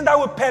decisions that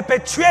will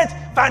perpetuate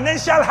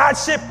financial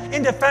hardship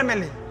in the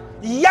family.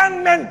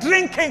 Young men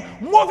drinking,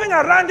 moving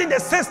around in the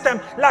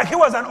system like he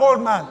was an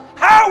old man.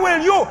 How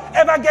will you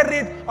ever get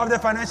rid of the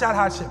financial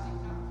hardship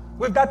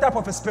with that type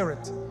of a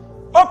spirit?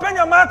 Open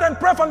your mouth and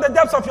pray from the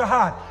depths of your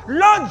heart.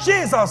 Lord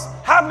Jesus,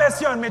 have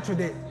mercy on me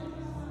today.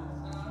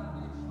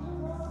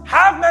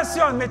 Have mercy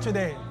on me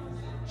today.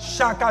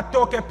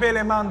 Shakatoke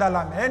pele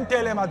mandala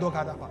entele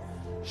madokadaba.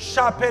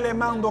 Shapele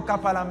mando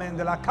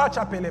kapalamende la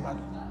kacha pele bado.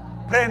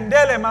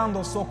 Prendele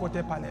mando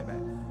sokote palebe.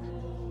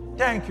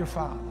 Thank you,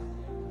 Father.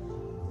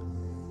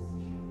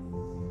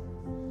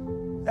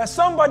 There's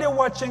somebody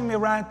watching me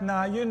right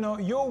now. You know,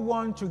 you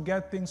want to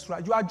get things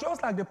right. You are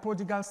just like the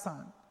prodigal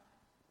son.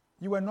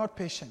 You were not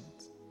patient.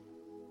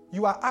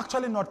 You are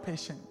actually not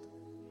patient.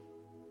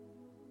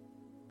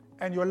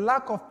 And your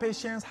lack of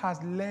patience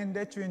has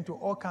landed you into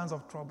all kinds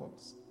of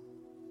troubles,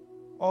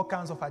 all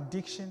kinds of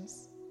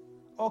addictions,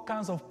 all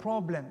kinds of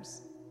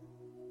problems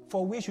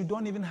for which you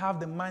don't even have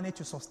the money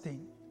to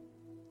sustain.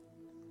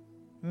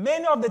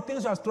 Many of the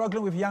things you are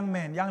struggling with, young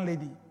men, young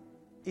lady,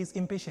 is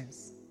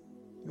impatience.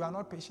 You are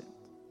not patient.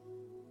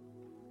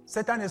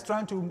 Satan is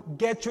trying to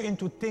get you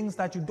into things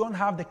that you don't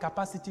have the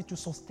capacity to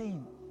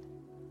sustain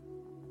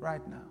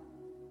right now.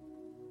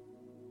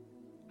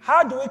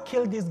 How do we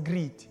kill this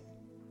greed?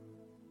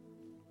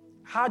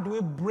 How do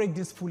we break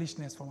this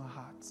foolishness from our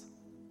hearts?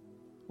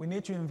 We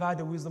need to invite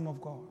the wisdom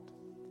of God.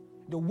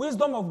 The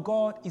wisdom of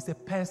God is a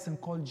person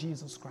called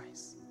Jesus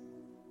Christ.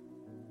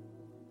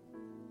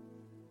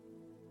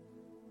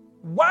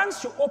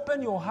 Once you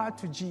open your heart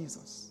to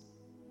Jesus,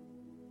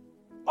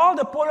 all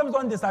the problems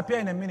don't disappear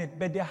in a minute,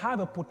 but they have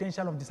a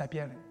potential of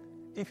disappearing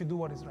if you do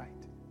what is right.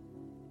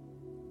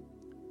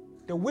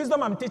 The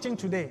wisdom I'm teaching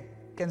today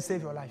can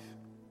save your life.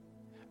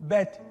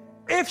 But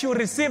if you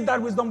receive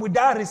that wisdom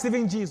without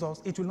receiving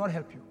Jesus, it will not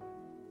help you.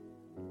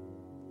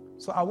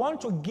 So I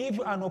want to give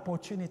you an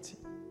opportunity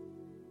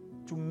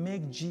to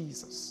make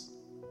Jesus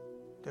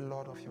the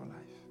Lord of your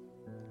life.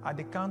 At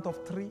the count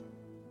of 3,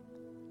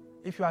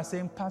 if you are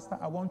saying, Pastor,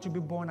 I want to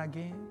be born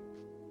again,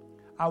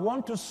 I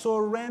want to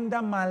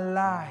surrender my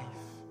life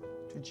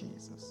to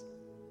Jesus.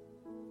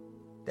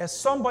 There's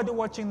somebody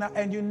watching now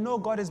and you know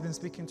God has been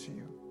speaking to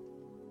you.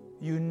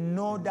 You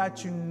know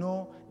that you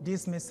know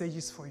this message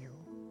is for you.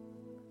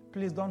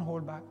 Please don't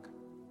hold back.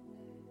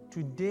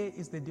 Today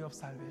is the day of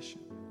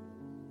salvation.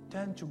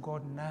 Turn to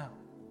God now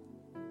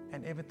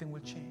and everything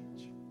will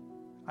change.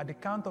 At the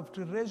count of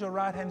 3, raise your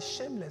right hand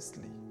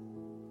shamelessly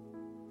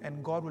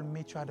and God will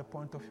meet you at the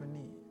point of your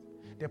need.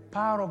 The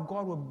power of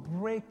God will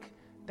break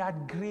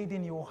that greed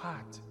in your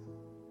heart,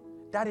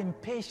 that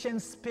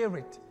impatient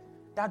spirit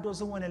that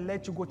doesn't want to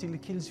let you go till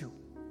it kills you.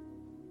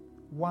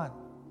 1,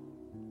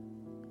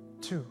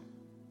 2,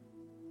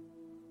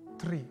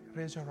 3.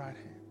 Raise your right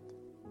hand.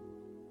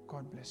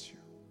 God bless you.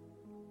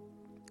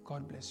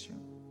 God bless you.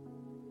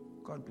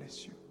 God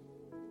bless you.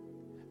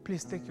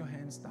 Please take your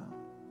hands down.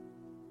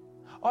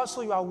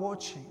 Also, you are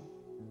watching.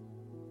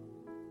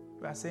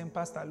 You are saying,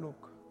 Pastor,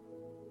 look,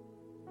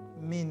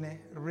 Mine,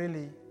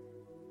 really,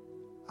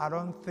 I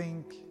don't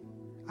think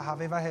I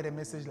have ever heard a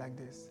message like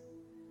this.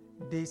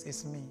 This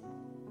is me.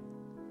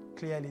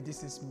 Clearly,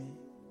 this is me.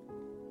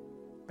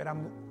 But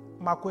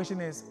my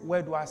question is,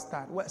 where do I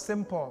start? Well,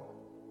 simple.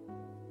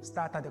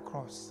 Start at the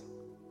cross.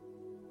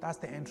 That's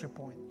the entry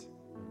point.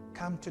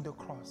 Come to the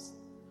cross.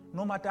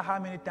 No matter how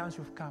many times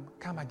you've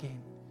come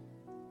again.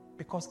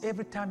 Because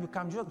every time you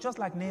come, just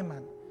like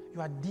Naaman,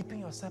 you are dipping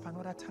yourself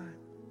another time.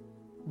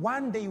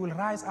 One day you will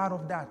rise out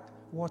of that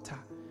water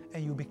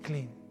and you'll be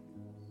clean.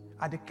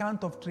 At the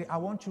count of 3, I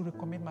want you to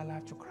commit my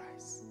life to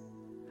Christ.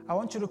 I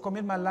want you to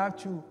commit my life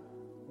to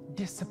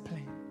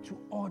discipline, to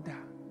order.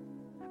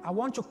 I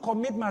want to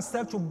commit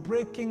myself to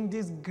breaking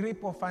this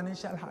grip of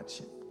financial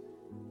hardship.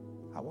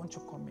 I want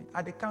you to commit.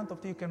 At the count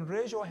of three, you can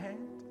raise your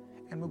hand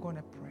and we're going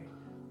to pray.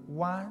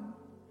 1,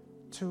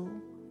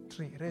 2,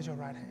 3. Raise your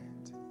right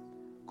hand.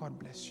 God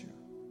bless you.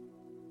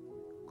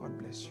 God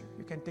bless you.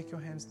 You can take your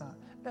hands down.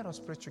 Let us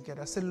pray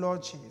together. Say,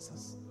 Lord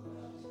Jesus,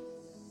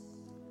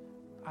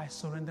 I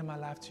surrender my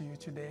life to you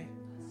today.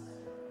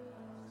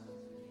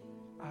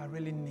 I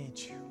really need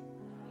you.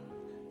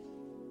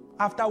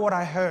 After what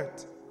I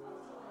heard,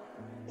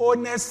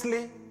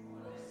 honestly,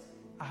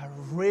 I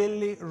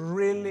really,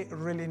 really,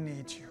 really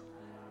need you.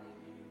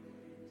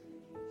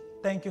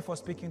 Thank you for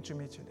speaking to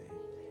me today.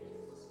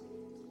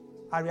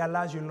 I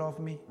realize you love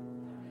me.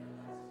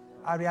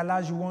 I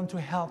realize you want to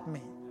help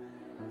me.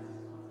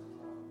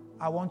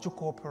 I want to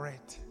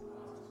cooperate.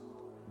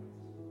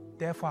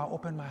 Therefore, I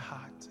open my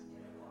heart.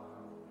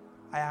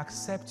 I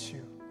accept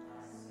you.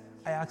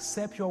 I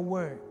accept your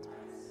word.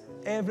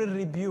 Every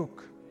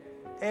rebuke,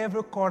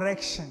 every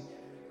correction,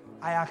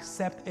 I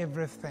accept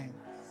everything.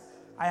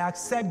 I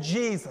accept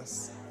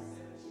Jesus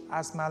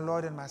as my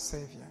Lord and my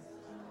Savior.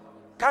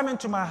 Come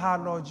into my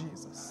heart, Lord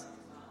Jesus.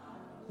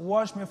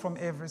 Wash me from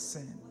every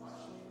sin.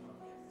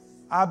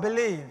 I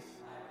believe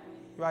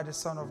you are the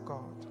Son of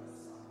God.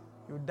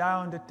 You died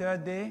on the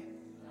third day.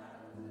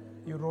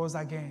 You rose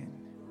again,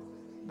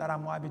 that I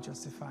might be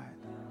justified.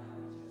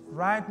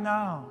 Right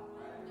now,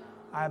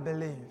 I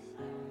believe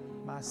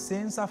my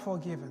sins are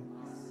forgiven.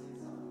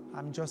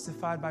 I'm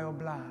justified by your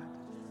blood.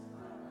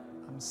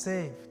 I'm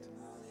saved.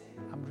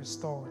 I'm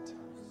restored.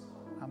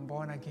 I'm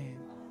born again.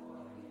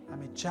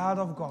 I'm a child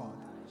of God.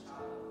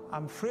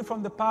 I'm free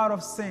from the power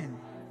of sin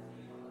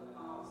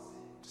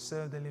to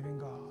serve the living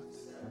God.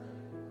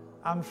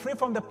 I'm free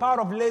from the power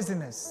of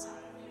laziness.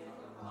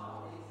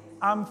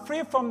 I'm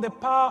free from the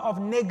power of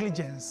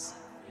negligence.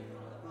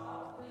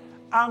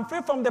 I'm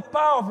free from the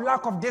power of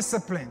lack of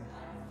discipline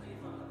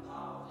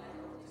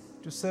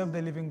to serve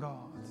the living God.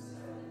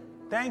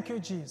 Thank you,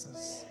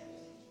 Jesus,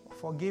 for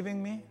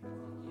forgiving me,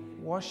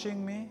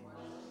 washing me,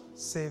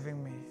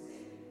 saving me.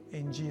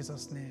 In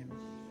Jesus' name,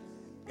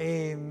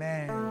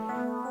 amen.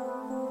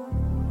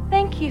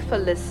 Thank you for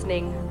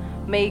listening.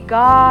 May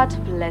God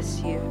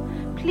bless you.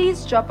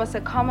 Please drop us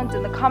a comment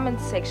in the comment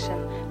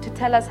section to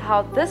tell us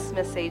how this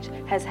message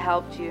has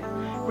helped you.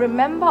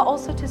 Remember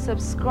also to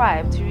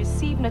subscribe to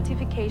receive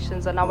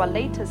notifications on our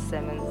latest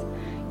sermons.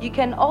 You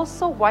can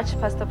also watch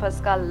Pastor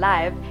Pascal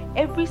live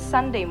every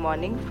Sunday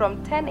morning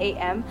from 10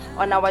 a.m.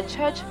 on our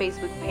church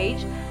Facebook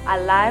page,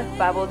 Alive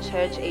Bible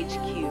Church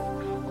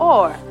HQ.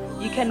 Or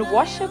you can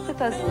worship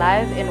with us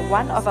live in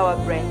one of our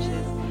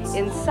branches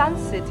in Sun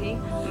City,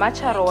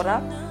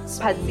 Macharora,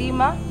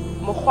 Padzima,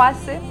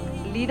 Mokwase,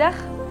 Lidach,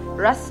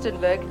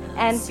 Rustenburg,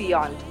 and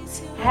beyond.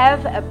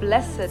 Have a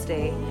blessed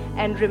day,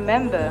 and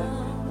remember,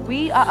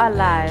 we are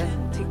alive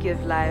to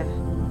give life.